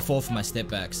does not fall for my step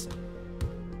backs.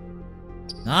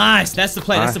 Nice, that's the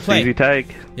play. That's the play. Easy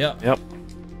take. Yep. Yep.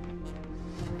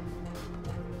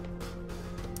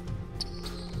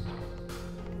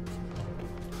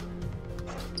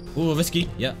 Ooh, risky.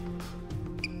 Yep.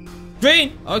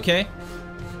 Green. Okay.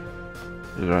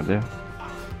 He's right there.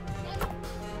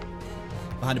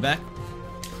 Behind the back.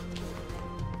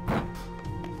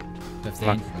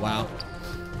 15. Wow.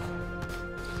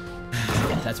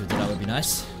 That's what that would be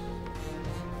nice.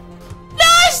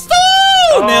 Nice,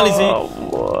 dude! Nearly Z.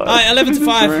 Alright, 11 to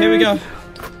 5. Here we go.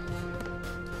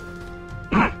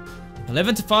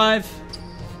 11 to 5.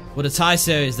 With a tie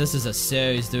series. This is a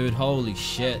series, dude. Holy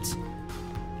shit.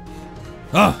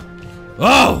 Oh!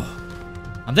 Oh!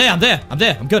 I'm there. I'm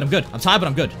good. I'm tired, but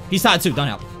I'm good. He's tired too. Don't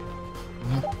help.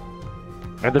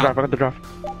 I got the draft.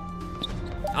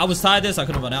 I was tired there, so I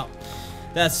couldn't run out.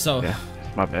 That's so... Yeah,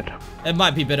 my bad. It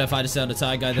might be better if I just stay on the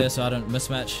tie guy there so I don't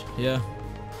mismatch. Yeah.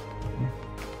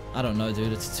 I don't know,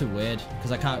 dude. It's too weird.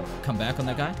 Because I can't come back on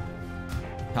that guy.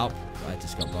 Help. I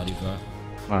just got body, bro.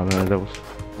 Wow, man, that was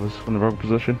in the wrong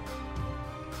position.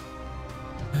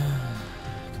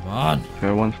 Come on.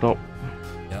 Okay, one stop.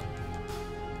 Yep.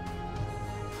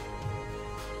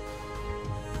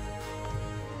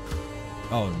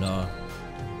 Oh, no.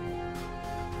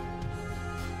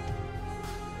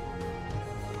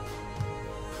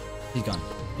 He's gone.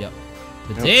 Yep.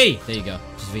 The D! There you go.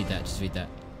 Just read that.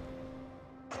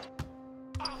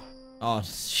 Oh,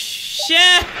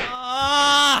 shit!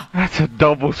 Ah! That's a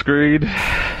double screen.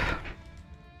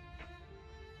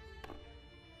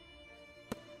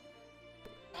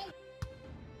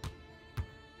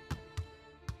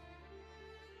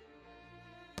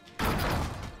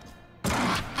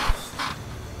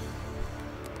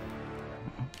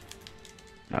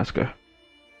 Let's go.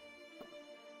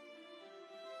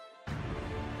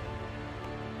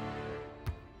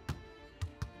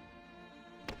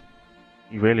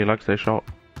 He really likes that shot.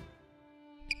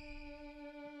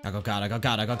 I got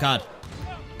card.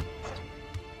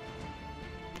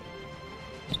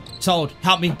 Sold.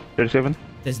 Help me. 37.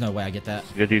 There's no way I get that.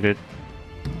 Good, you did.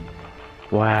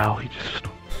 Wow, he just...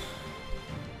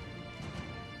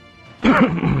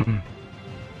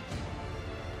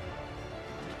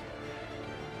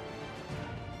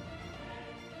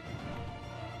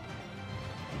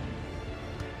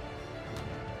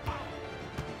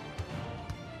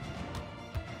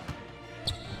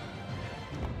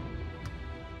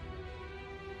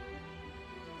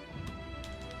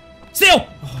 Steal!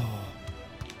 Oh.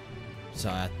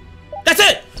 Sorry. That's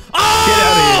it! Oh! Get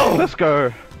out of here. Let's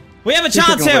go. We have a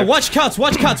chance here. Watch cuts.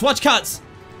 Watch cuts.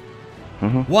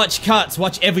 Mm-hmm. Watch cuts.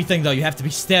 Watch everything, though. You have to be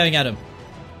staring at him.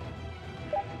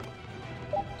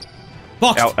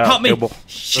 Box. Help me. Elbow.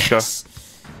 Yes. Let's go.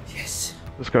 Yes.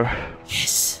 Let's go.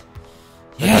 Yes.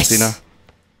 Tyceno.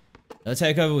 No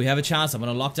takeover. We have a chance. I'm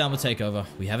going to lock down with takeover.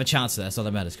 We have a chance. That's all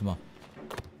that matters. Come on.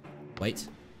 Wait.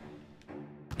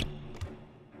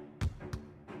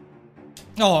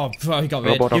 Oh, bro, he got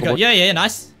red. Yeah,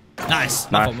 nice.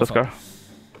 Nice. Let's go.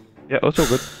 Yeah, that's all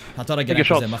good. I thought I'd get Take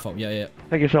your shots. my fault. Yeah.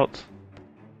 Take your shots.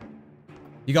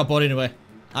 You got bored anyway.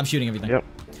 I'm shooting everything. Yep.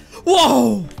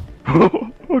 Whoa!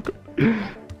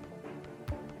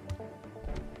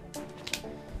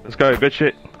 Let's go. Good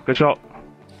shit. Good shot.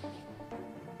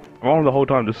 I'm on the whole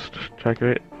time. Just check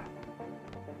it.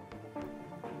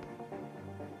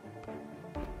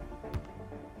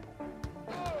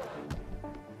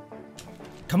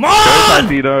 Come on!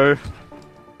 Tyceno.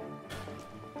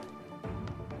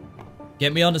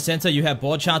 Get me on the center. You have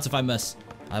board chance if I miss.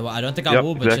 I don't think I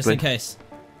will, but just in case.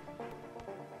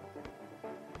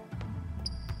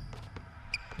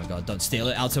 Oh my god, don't steal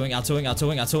it. Out-towing.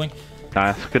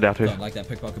 Nice. Good out here. Don't like that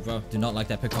pickpocket, bro. Do not like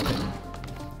that pickpocket.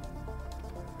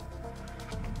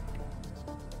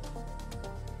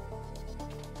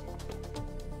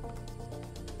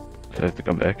 So I have to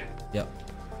come back. Yep.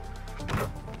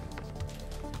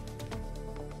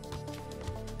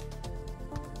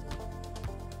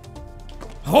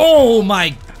 Oh my!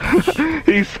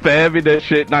 He's spamming that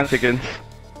shit. 9 seconds.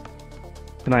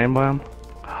 Can I inbound him?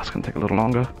 Oh, it's gonna take a little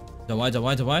longer. Don't worry.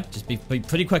 Just be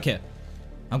pretty quick here.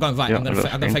 I'm going right. Yep, I'm gonna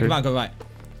fake him out and go right.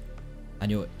 I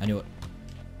knew it.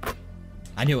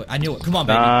 Come on,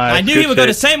 baby. Nice, I knew he would go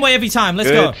the same way every time. Let's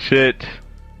go. Good shit.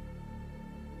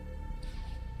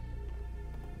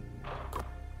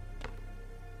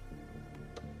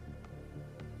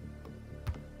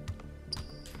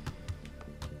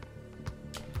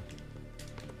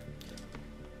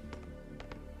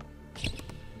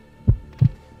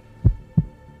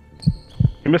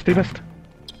 He missed.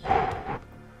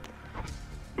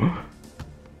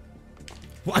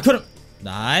 Well, I couldn't.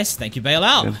 Nice. Thank you, bail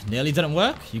out. Yeah. Nearly didn't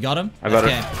work. You got him. I got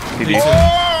it. GG's.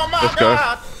 Oh my Let's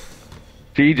God.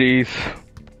 go. GG's.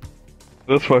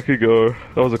 Let's fucking go.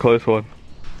 That was a close one.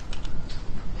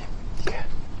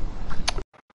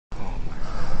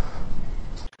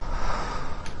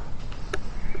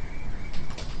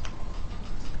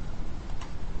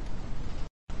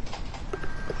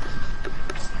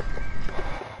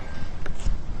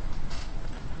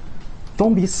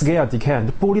 Don't be scared,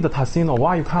 DK. Bully the Tyceno.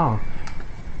 Why you can't?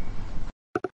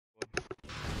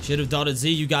 Should have dotted Z.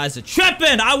 You guys are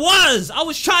tripping. I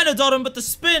was trying to dot him, but the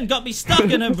spin got me stuck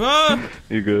in him, bro.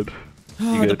 You're good.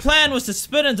 Oh, the plan was to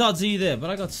spin and dot Z there, but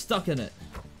I got stuck in it.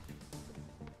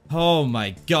 Oh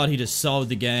my god, he just solved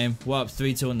the game. We're up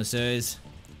 3-2 in the series.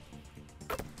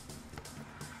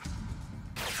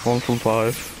 1 from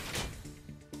 5.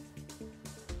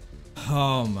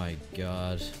 Oh my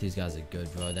god. These guys are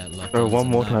good, bro. That luck. Oh, one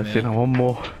more time, Tyceno, one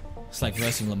more. It's like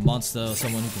versing a monster or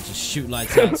someone who can just shoot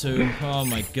lights out too. Oh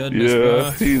my goodness, yeah,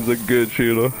 bro. He's a good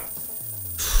shooter.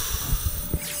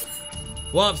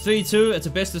 Well, up 3-2. It's a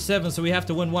best of 7, so we have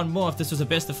to win one more. If this was a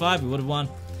best of 5, we would have won.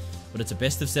 But it's a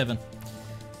best of 7.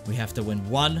 We have to win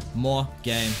one more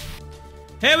game.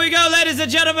 Here we go, ladies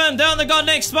and gentlemen. Down the god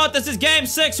next spot. This is game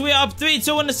 6. We are up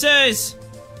 3-2 in the series.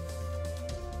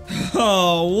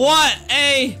 Oh, what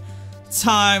a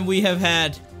time we have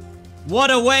had.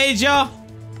 What a wager.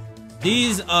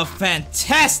 These are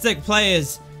fantastic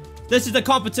players. This is the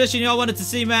competition y'all wanted to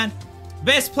see, man.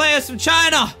 Best players from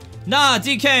China. Nah,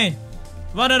 DK.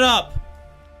 Run it up.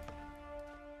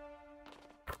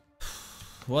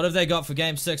 What have they got for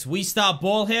game 6? We start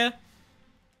ball here.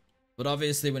 But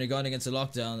obviously when you're going against a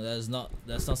lockdown,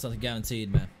 that's not something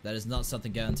guaranteed, man. That is not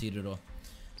something guaranteed at all.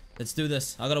 Let's do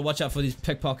this. I gotta watch out for these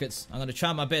pickpockets. I'm gonna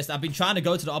try my best. I've been trying to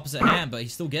go to the opposite hand, but he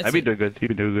still gets it. I've been doing good. You've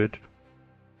been doing good.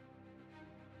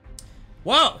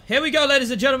 Well, here we go,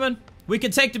 ladies and gentlemen. We can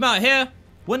take them out here,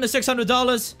 win the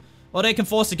 $600, or they can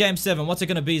force a game 7. What's it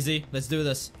gonna be, Z? Let's do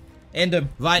this. End them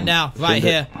right now, right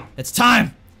here. It's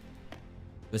time.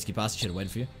 Whiskey pass. Should have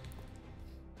waited for you.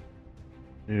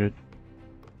 Good.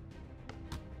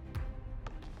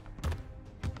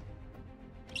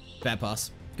 Bad pass.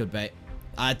 Good bait.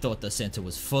 I thought the center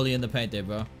was fully in the paint there,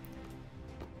 bro.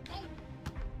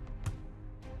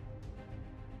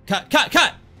 Cut, cut,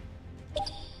 cut!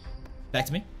 Back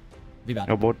to me. Rebound.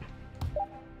 No board.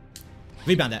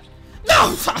 Rebound that.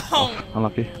 No! Oh,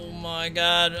 unlucky. Oh my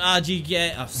god.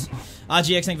 RGX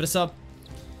ain't for the sub.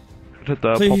 Please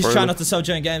Please try not to sub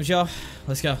during games, yo.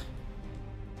 Let's go.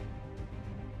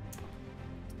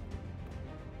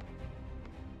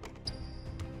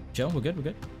 Chill, we're good, we're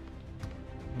good.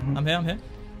 I'm here, I'm here.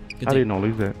 Good How D. did you not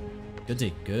lose that? Good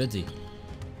D, good D.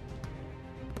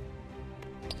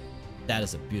 That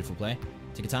is a beautiful play.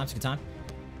 Take your time, take your time.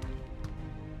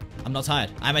 I'm not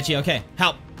tired. I'm actually okay.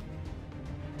 Help!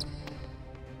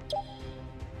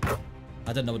 I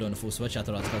didn't know we're doing a full switch. I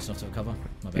thought I was close enough to recover.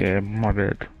 My bad. Yeah, my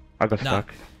bad. I got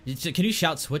stuck. Can you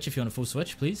shout switch if you're on a full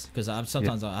switch, please? Because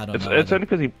sometimes I don't know. It's only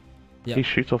because he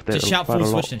shoots off there. Just shout full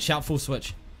switch and shout full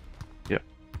switch. Yeah.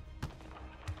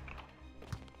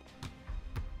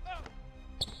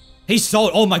 He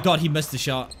sold. Oh my god, he missed the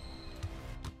shot.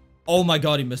 Oh my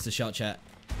god, he missed the shot, chat.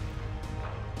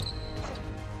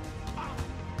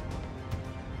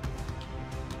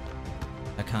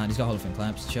 I can't. He's got Hall of Fame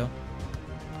clamps. Chill.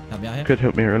 Help me out here. Could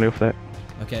help me early off that.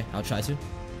 Okay, I'll try to.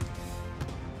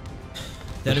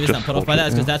 The only reason I'm put off by that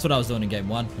is because that's what I was doing in game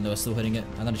 1 and they were still hitting it.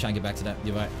 I'm gonna try and get back to that.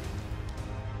 You're right.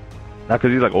 Nah,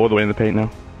 because he's like all the way in the paint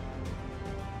now.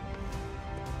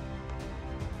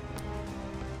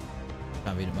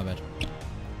 Can't read it, my bad.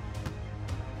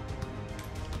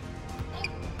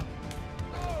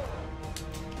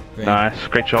 Great. Nice,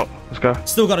 great shot. Let's go.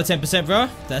 Still got a 10%, bro.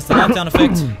 That's the lockdown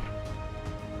effect.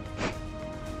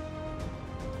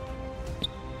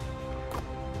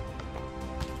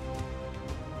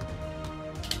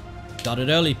 Got it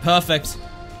early. Perfect.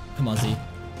 Come on, Z.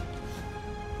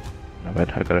 My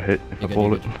bad, I got a hit if I You're ball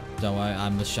good, it. you're good. Don't worry, I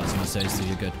missed shots in my series, so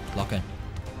you're good. Lock in.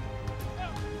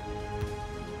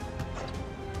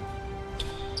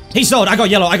 He sold! I got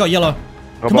yellow, I got yellow.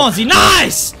 Come on, Z.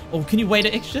 Nice! Oh, can you wait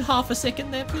an extra half a second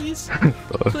there, please?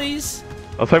 Please?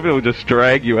 I was hoping it would just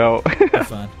drag you out. You're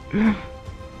fine. Come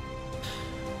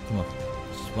on.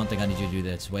 Just one thing I need you to do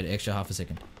there. Just wait an extra half a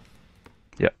second.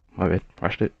 Yep, my bad.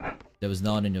 Rushed it. There was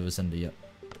no one in your vicinity yet.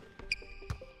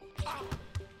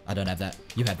 I don't have that.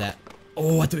 You have that.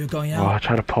 Oh, I thought you were going out. Oh, I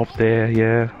tried to pop there.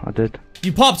 Yeah, I did.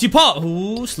 You popped, you popped.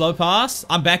 Ooh, slow pass.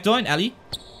 I'm backdooring, Ali.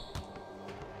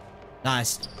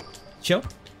 Nice. Chill.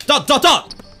 Dot, dot,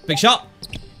 dot. Big shot.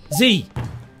 Z.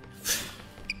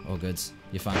 All goods.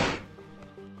 You're fine.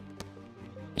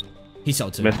 He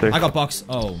sold too. Mister. I got box.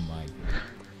 Oh my.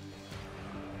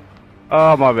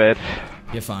 Oh, my bad.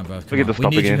 You're fine, bro. We We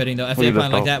need you hitting though. If they're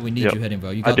playing like that, we need you hitting,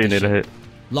 bro. You got I do this need shit. a hit.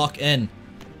 Lock in.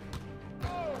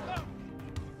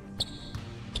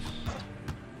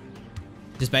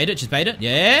 Just bait it, just bait it.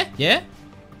 Yeah, yeah.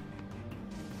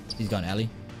 He's gone, Ali.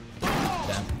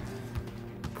 Damn.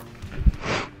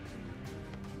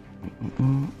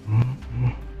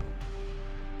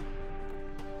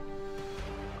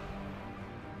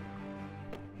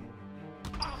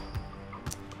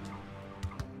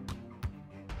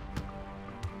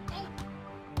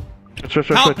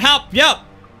 Help, help, yep.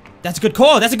 That's a good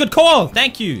call. That's a good call.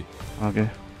 Thank you. Okay.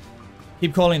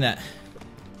 Keep calling that.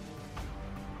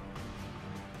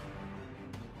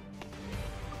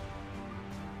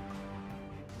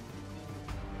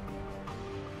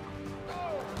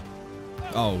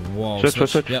 Oh, whoa.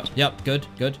 Switch. Yep, good.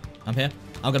 I'm here.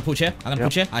 I'm gonna pull chair. Got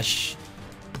it.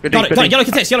 Good. Yellow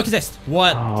contest.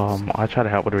 What? I try to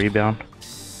help with the rebound.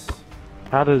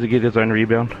 How does he get his own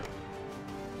rebound?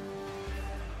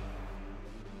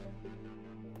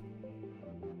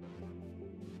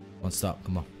 One stop.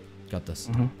 Come on. Got this.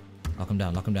 Lock him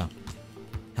down.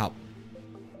 Help.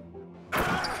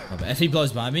 If he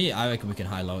blows by me, I reckon we can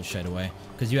high-low it straight away.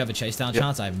 Because you have a chase down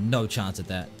chance. I have no chance at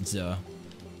that. 0.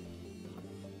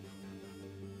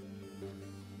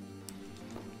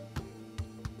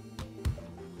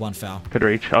 One foul. Could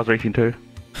reach. I was reaching too.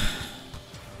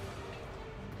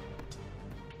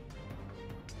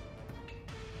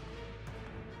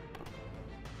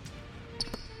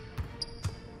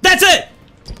 That's it!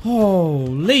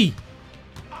 Holy!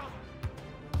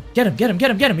 Get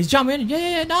him! He's jumping in.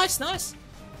 Yeah, nice.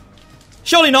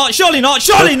 Surely not!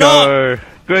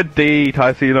 Good D,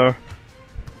 Tyceno.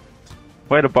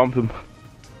 Way to bump him.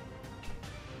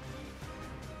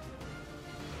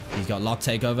 He's got lock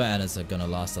takeover and it's gonna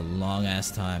last a long ass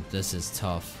time. This is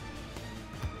tough.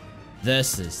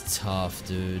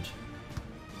 Dude.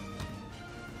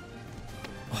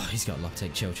 Oh, he's got lock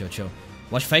take. Chill.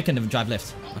 Watch Faye and drive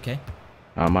left. Okay.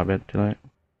 Oh, my bad. Too late.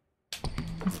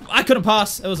 I couldn't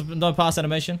pass. It was a no pass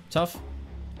animation. Tough.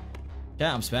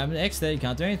 Yeah, I'm spamming X there. You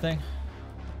can't do anything.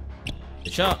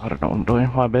 Good shot. I don't know what I'm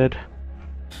doing. My bad.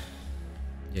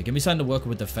 Yeah, give me something to work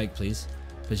with the fake, please.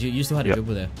 Because you still had a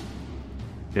dribble there.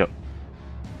 Yep.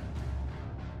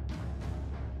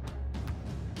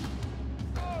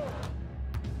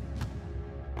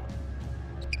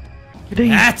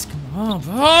 That's come on,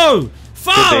 bro.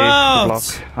 Far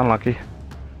out. Unlucky.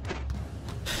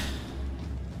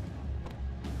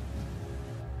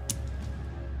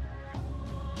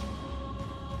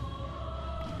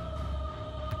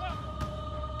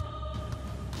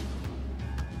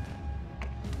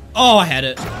 Oh, I had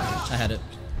it.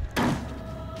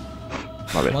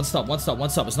 My bad. One stop.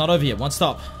 It's not over yet. One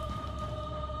stop.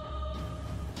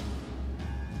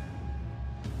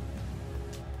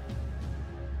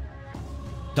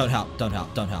 Don't help.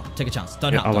 Take a chance.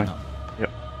 Don't help. Yep.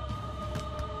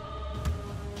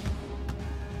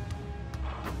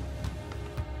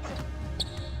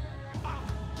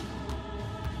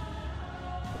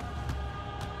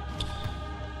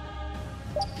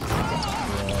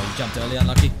 Oh, you jumped early,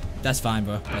 unlucky. That's fine,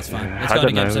 bro. That's fine. Yeah, Let's go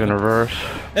to game 7. In reverse.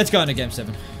 Let's go into game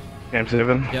 7. Game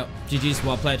 7. Yep. GG's,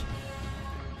 well played.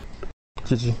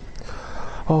 GG.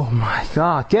 Oh my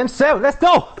god. Game 7, let's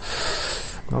go!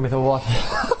 No matter what.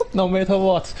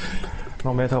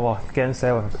 Game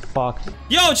 7. Fuck.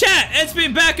 Yo, chat! It's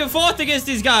been back and forth against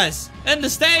these guys. In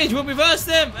the stage, when we verse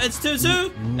them, it's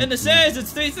 2-2. In the series,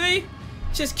 it's 3-3.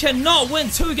 Just cannot win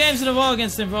 2 games in a row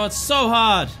against them, bro. It's so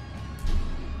hard.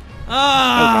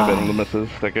 That was my bad misses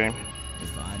that game.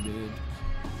 It's fine, dude.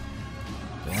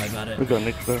 Don't worry about it. We got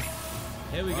next though.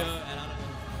 Here we go.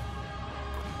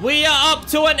 We are up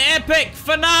to an epic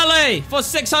finale for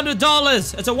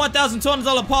 $600. It's a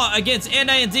 $1,200 pot against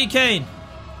NA and DK.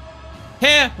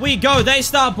 Here we go. They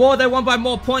start board. They won by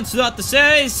more points throughout the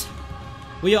series.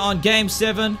 We are on game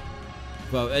 7.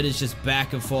 Bro, it is just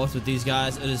back and forth with these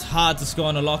guys. It is hard to score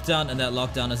on a lockdown, and that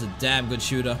lockdown is a damn good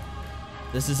shooter.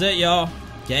 This is it, y'all.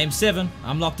 Game 7.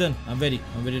 I'm locked in. I'm ready.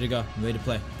 I'm ready to go. I'm ready to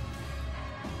play.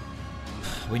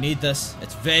 We need this.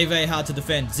 It's very, very hard to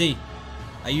defend. Z,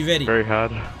 are you ready? Very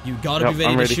hard. You gotta be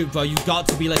ready to shoot, bro. You got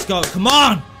to be. Let's go. Come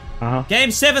on. Game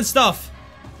 7 stuff.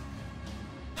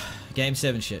 Game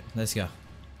 7 shit. Let's go.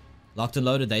 Locked and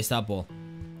loaded. They start ball.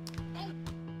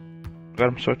 Got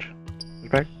him. Switch.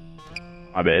 He's back.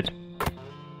 My bad.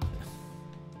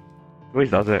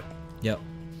 Always does it. Yep.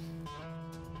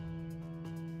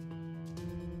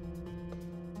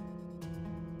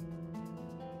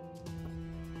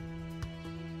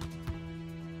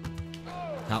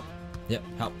 Help. Yep,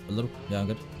 help a little. Yeah, I'm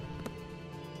good.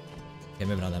 Okay,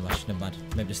 maybe not that much. Never mind.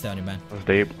 Maybe just stay on your man. That's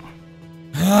deep.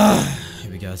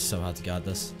 Here we go. It's so hard to guard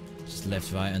this. Just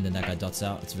left, right, and then that guy dots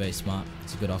out. It's very smart.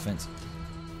 It's a good offense.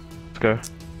 Let's go.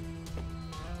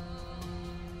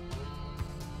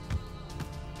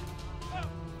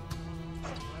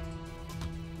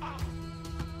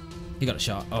 He got a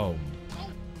shot. Oh.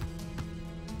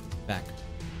 Back.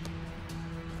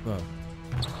 Whoa.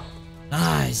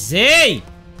 Nice. Z!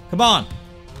 Come on.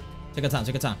 Take your time.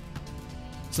 Take your time.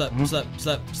 Slip, slip,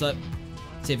 slip, slip.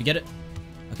 See if you get it.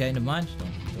 Okay, never mind.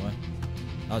 Don't worry.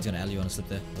 I was gonna alley you on a slip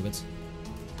there. All good.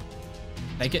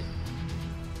 Take it.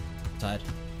 Tired.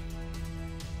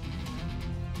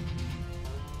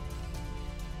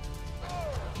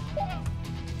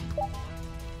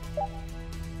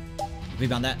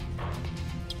 Rebound that.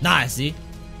 Nice, see?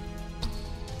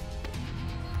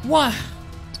 What?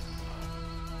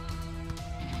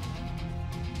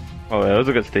 Oh, yeah, that was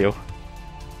a good steal.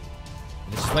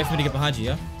 Just wait for me to get behind you,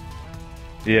 yeah?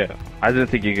 Yeah, I didn't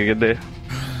think you could get there.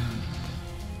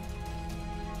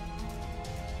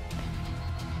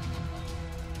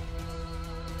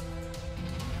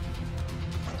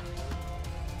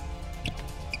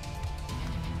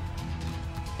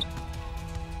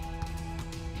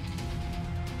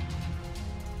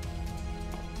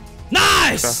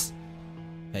 Nice!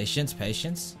 Patience,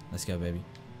 patience. Let's go, baby.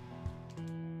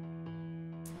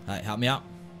 Alright, help me out.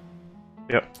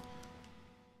 Yep.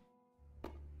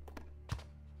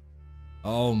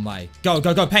 Oh my. Go,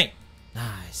 go, go, paint!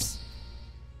 Nice.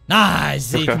 Nice,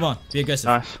 Z, come on. Be aggressive.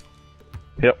 Nice.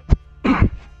 Yep.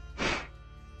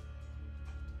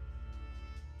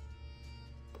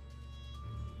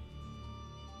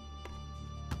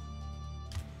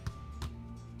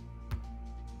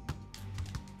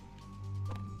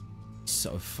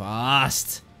 So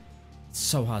fast. It's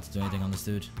so hard to do anything on this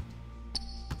dude.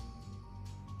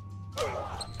 Nice,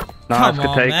 Come good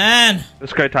on, take. man.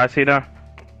 Let's go, Tyceno.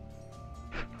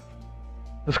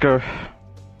 Let's go.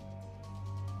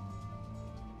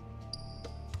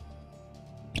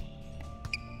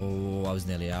 Oh, I was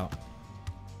nearly out.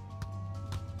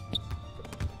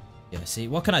 Yeah, see,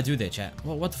 what can I do there, chat?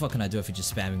 Well, what the fuck can I do if you're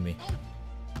just spamming me?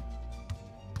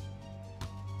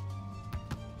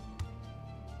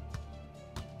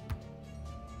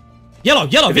 Yellow,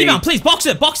 yellow, rebound, please, box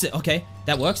it, box it. Okay,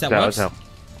 that works, that works. Help.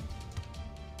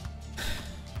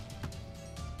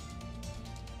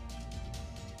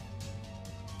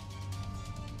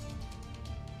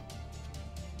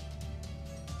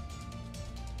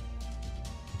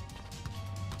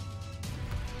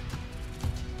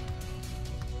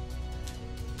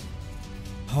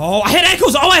 Oh, I hit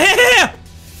ankles! Oh, I hit here!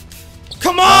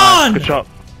 Come on! Good shot.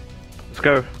 Let's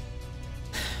go.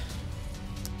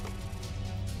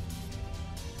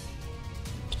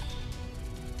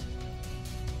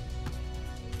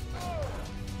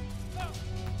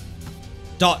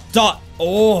 Dot, dot.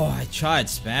 Oh, I tried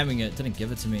spamming it. Didn't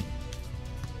give it to me.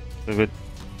 We're good.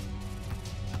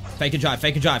 Fake and drive,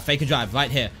 fake and drive, fake and drive.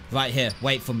 Right here, right here.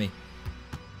 Wait for me.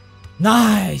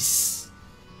 Nice!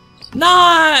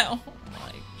 Nice! Oh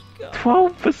my god.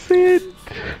 12%.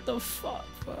 What the fuck,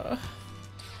 bro?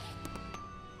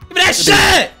 Give me that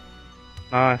shit!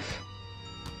 Nice.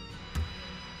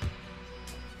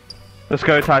 Let's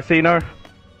go, Tyceno.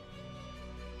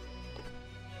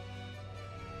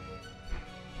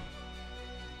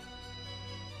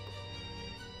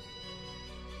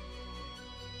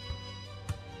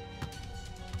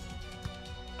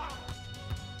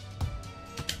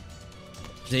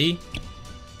 Z.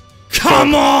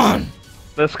 Come on!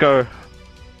 Let's go.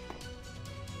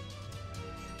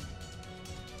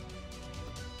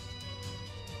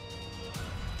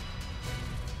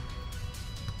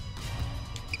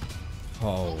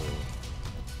 Oh.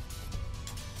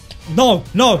 No,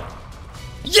 no!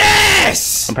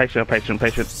 Yes! I'm patient, I'm patient, I'm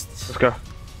patient. Let's go.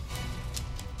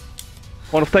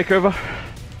 One off takeover.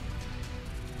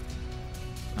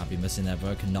 Can't be missing that,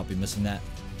 bro. Cannot be missing that.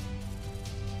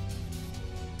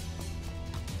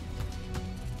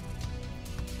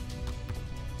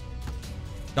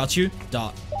 Got you.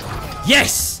 Dot.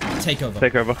 Yes! Takeover.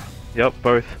 Takeover. Yep,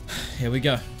 both. Here we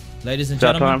go. Ladies and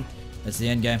That gentlemen, time. it's the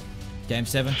end game. Game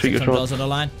 7. Shoot your $600 shot. on the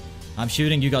line. I'm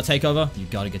shooting. You got takeover. You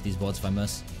gotta get these boards if I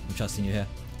miss. I'm trusting you here.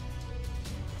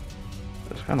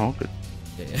 That's kind of awkward.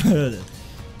 Yeah.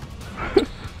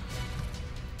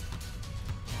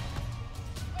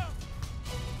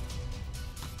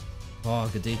 Oh,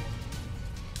 good D.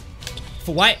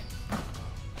 For white.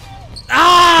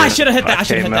 Ah, I should have hit that. I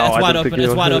should have hit that. It's wide open.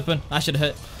 It's wide open. I should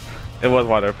have hit. It was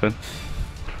wide open.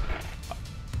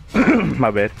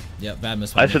 My bad. Yeah, bad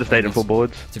miss. I should have stayed in full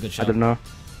boards. It's a good I shot. didn't know.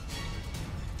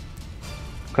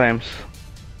 Claims.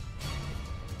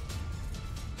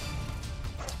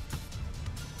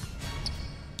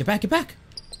 Get back, get back.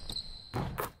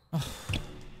 Oh.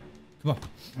 Come on.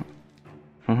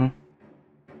 Mm-hmm.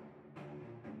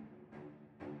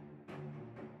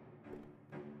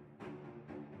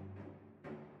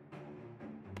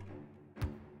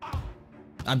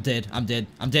 I'm dead. I'm dead.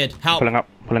 I'm dead. Help. Pulling up.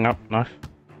 Pulling up. Nice.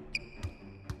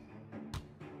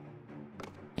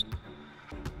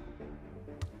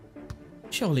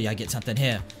 Surely I get something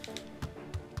here.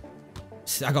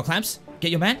 I got clamps.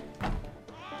 Get your man.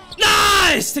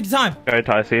 Nice! Take your time. Go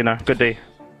Tyceno. Good D.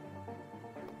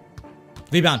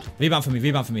 Rebound. Rebound for me.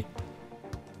 Rebound for me.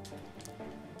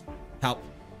 Help.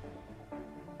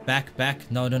 Back,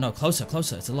 back. No, no, no. Closer,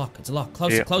 closer. It's a lock. It's a lock.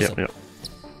 Closer, closer. Yeah.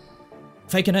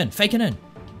 Faking in. Faking in.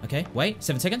 Okay, wait.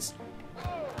 7 seconds.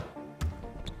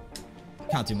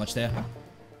 Can't do much there.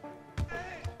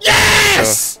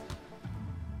 Yes!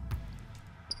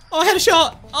 Oh, I had a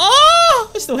shot.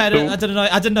 Oh, I still had it. I didn't know.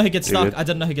 I didn't know he gets stuck. I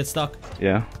didn't know he gets stuck.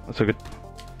 Yeah, that's so good.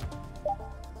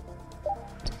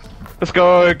 Let's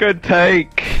go. Good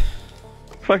take.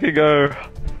 Fucking go.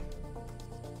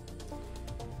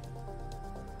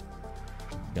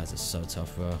 You guys are so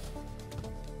tough, bro.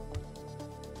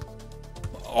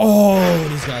 Oh,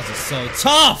 these guys are so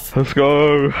tough. Let's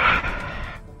go.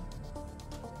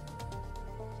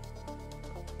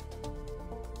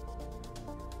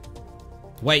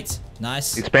 Wait,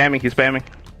 nice. He's spamming. He's spamming.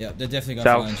 Yeah, they're definitely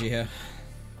going for LNG here.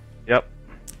 Yep.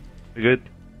 We're good.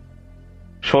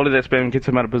 Surely that spam gets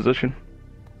him out of position.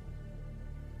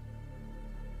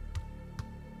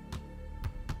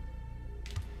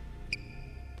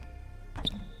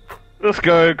 Let's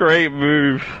go. Great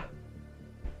move.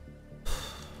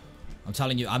 I'm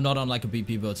telling you, I'm not on like a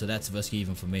BP build, so that's risky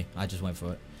even for me. I just went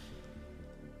for it.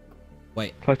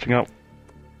 Wait. Clutching up.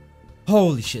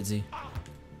 Holy shit, Z.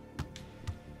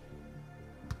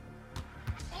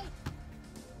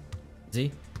 Z?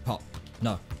 Pop.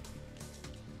 No.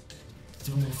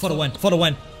 For the win. For the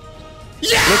win.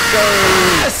 Yes!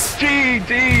 Let's go!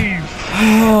 GG's!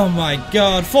 Oh my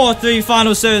god. 4-3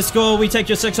 final service score. We take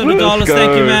your $600.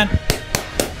 Thank you, man.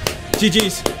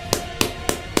 GG's.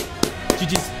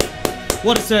 GG's.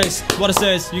 What a series. What a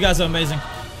series. You guys are amazing.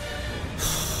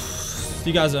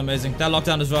 You guys are amazing. That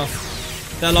lockdown is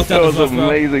rough. That lockdown is rough,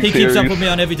 bro. He keeps up with me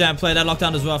on every damn play. That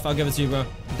lockdown is rough. I'll give it to you, bro.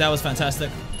 That was fantastic.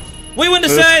 We win the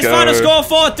series. Final score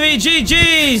 4-3.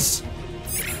 GG's.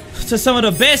 To some of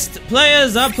the best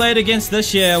players I've played against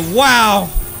this year. Wow.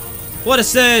 What a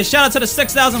series. Shout out to the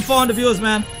 6,400 viewers,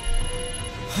 man.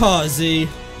 Oh, Z.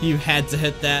 You had to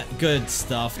hit that. Good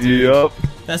stuff, dude. Yep.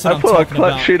 That's what I'm talking about. I put a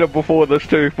clutch shooter before this,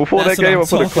 too. Before that game, I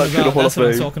put a clutch shooter for the That's what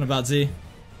I'm talking about, Z.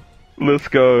 Let's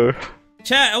go.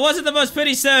 Chat, it wasn't the most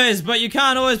pretty series, but you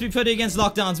can't always be pretty against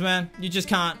lockdowns, man. You just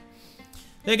can't.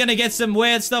 They're gonna get some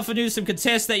weird stuff for you, some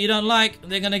contests that you don't like.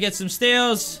 They're gonna get some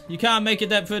steals. You can't make it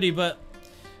that pretty, but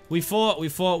we fought,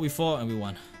 and we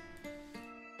won.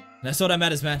 That's all that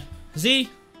matters, man. Z,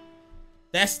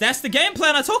 that's the game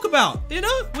plan I talk about. You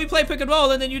know, we play pick and roll,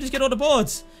 and then you just get all the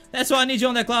boards. That's why I need you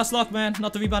on that glass lock, man,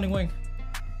 not the rebounding wing.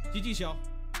 GG's, y'all.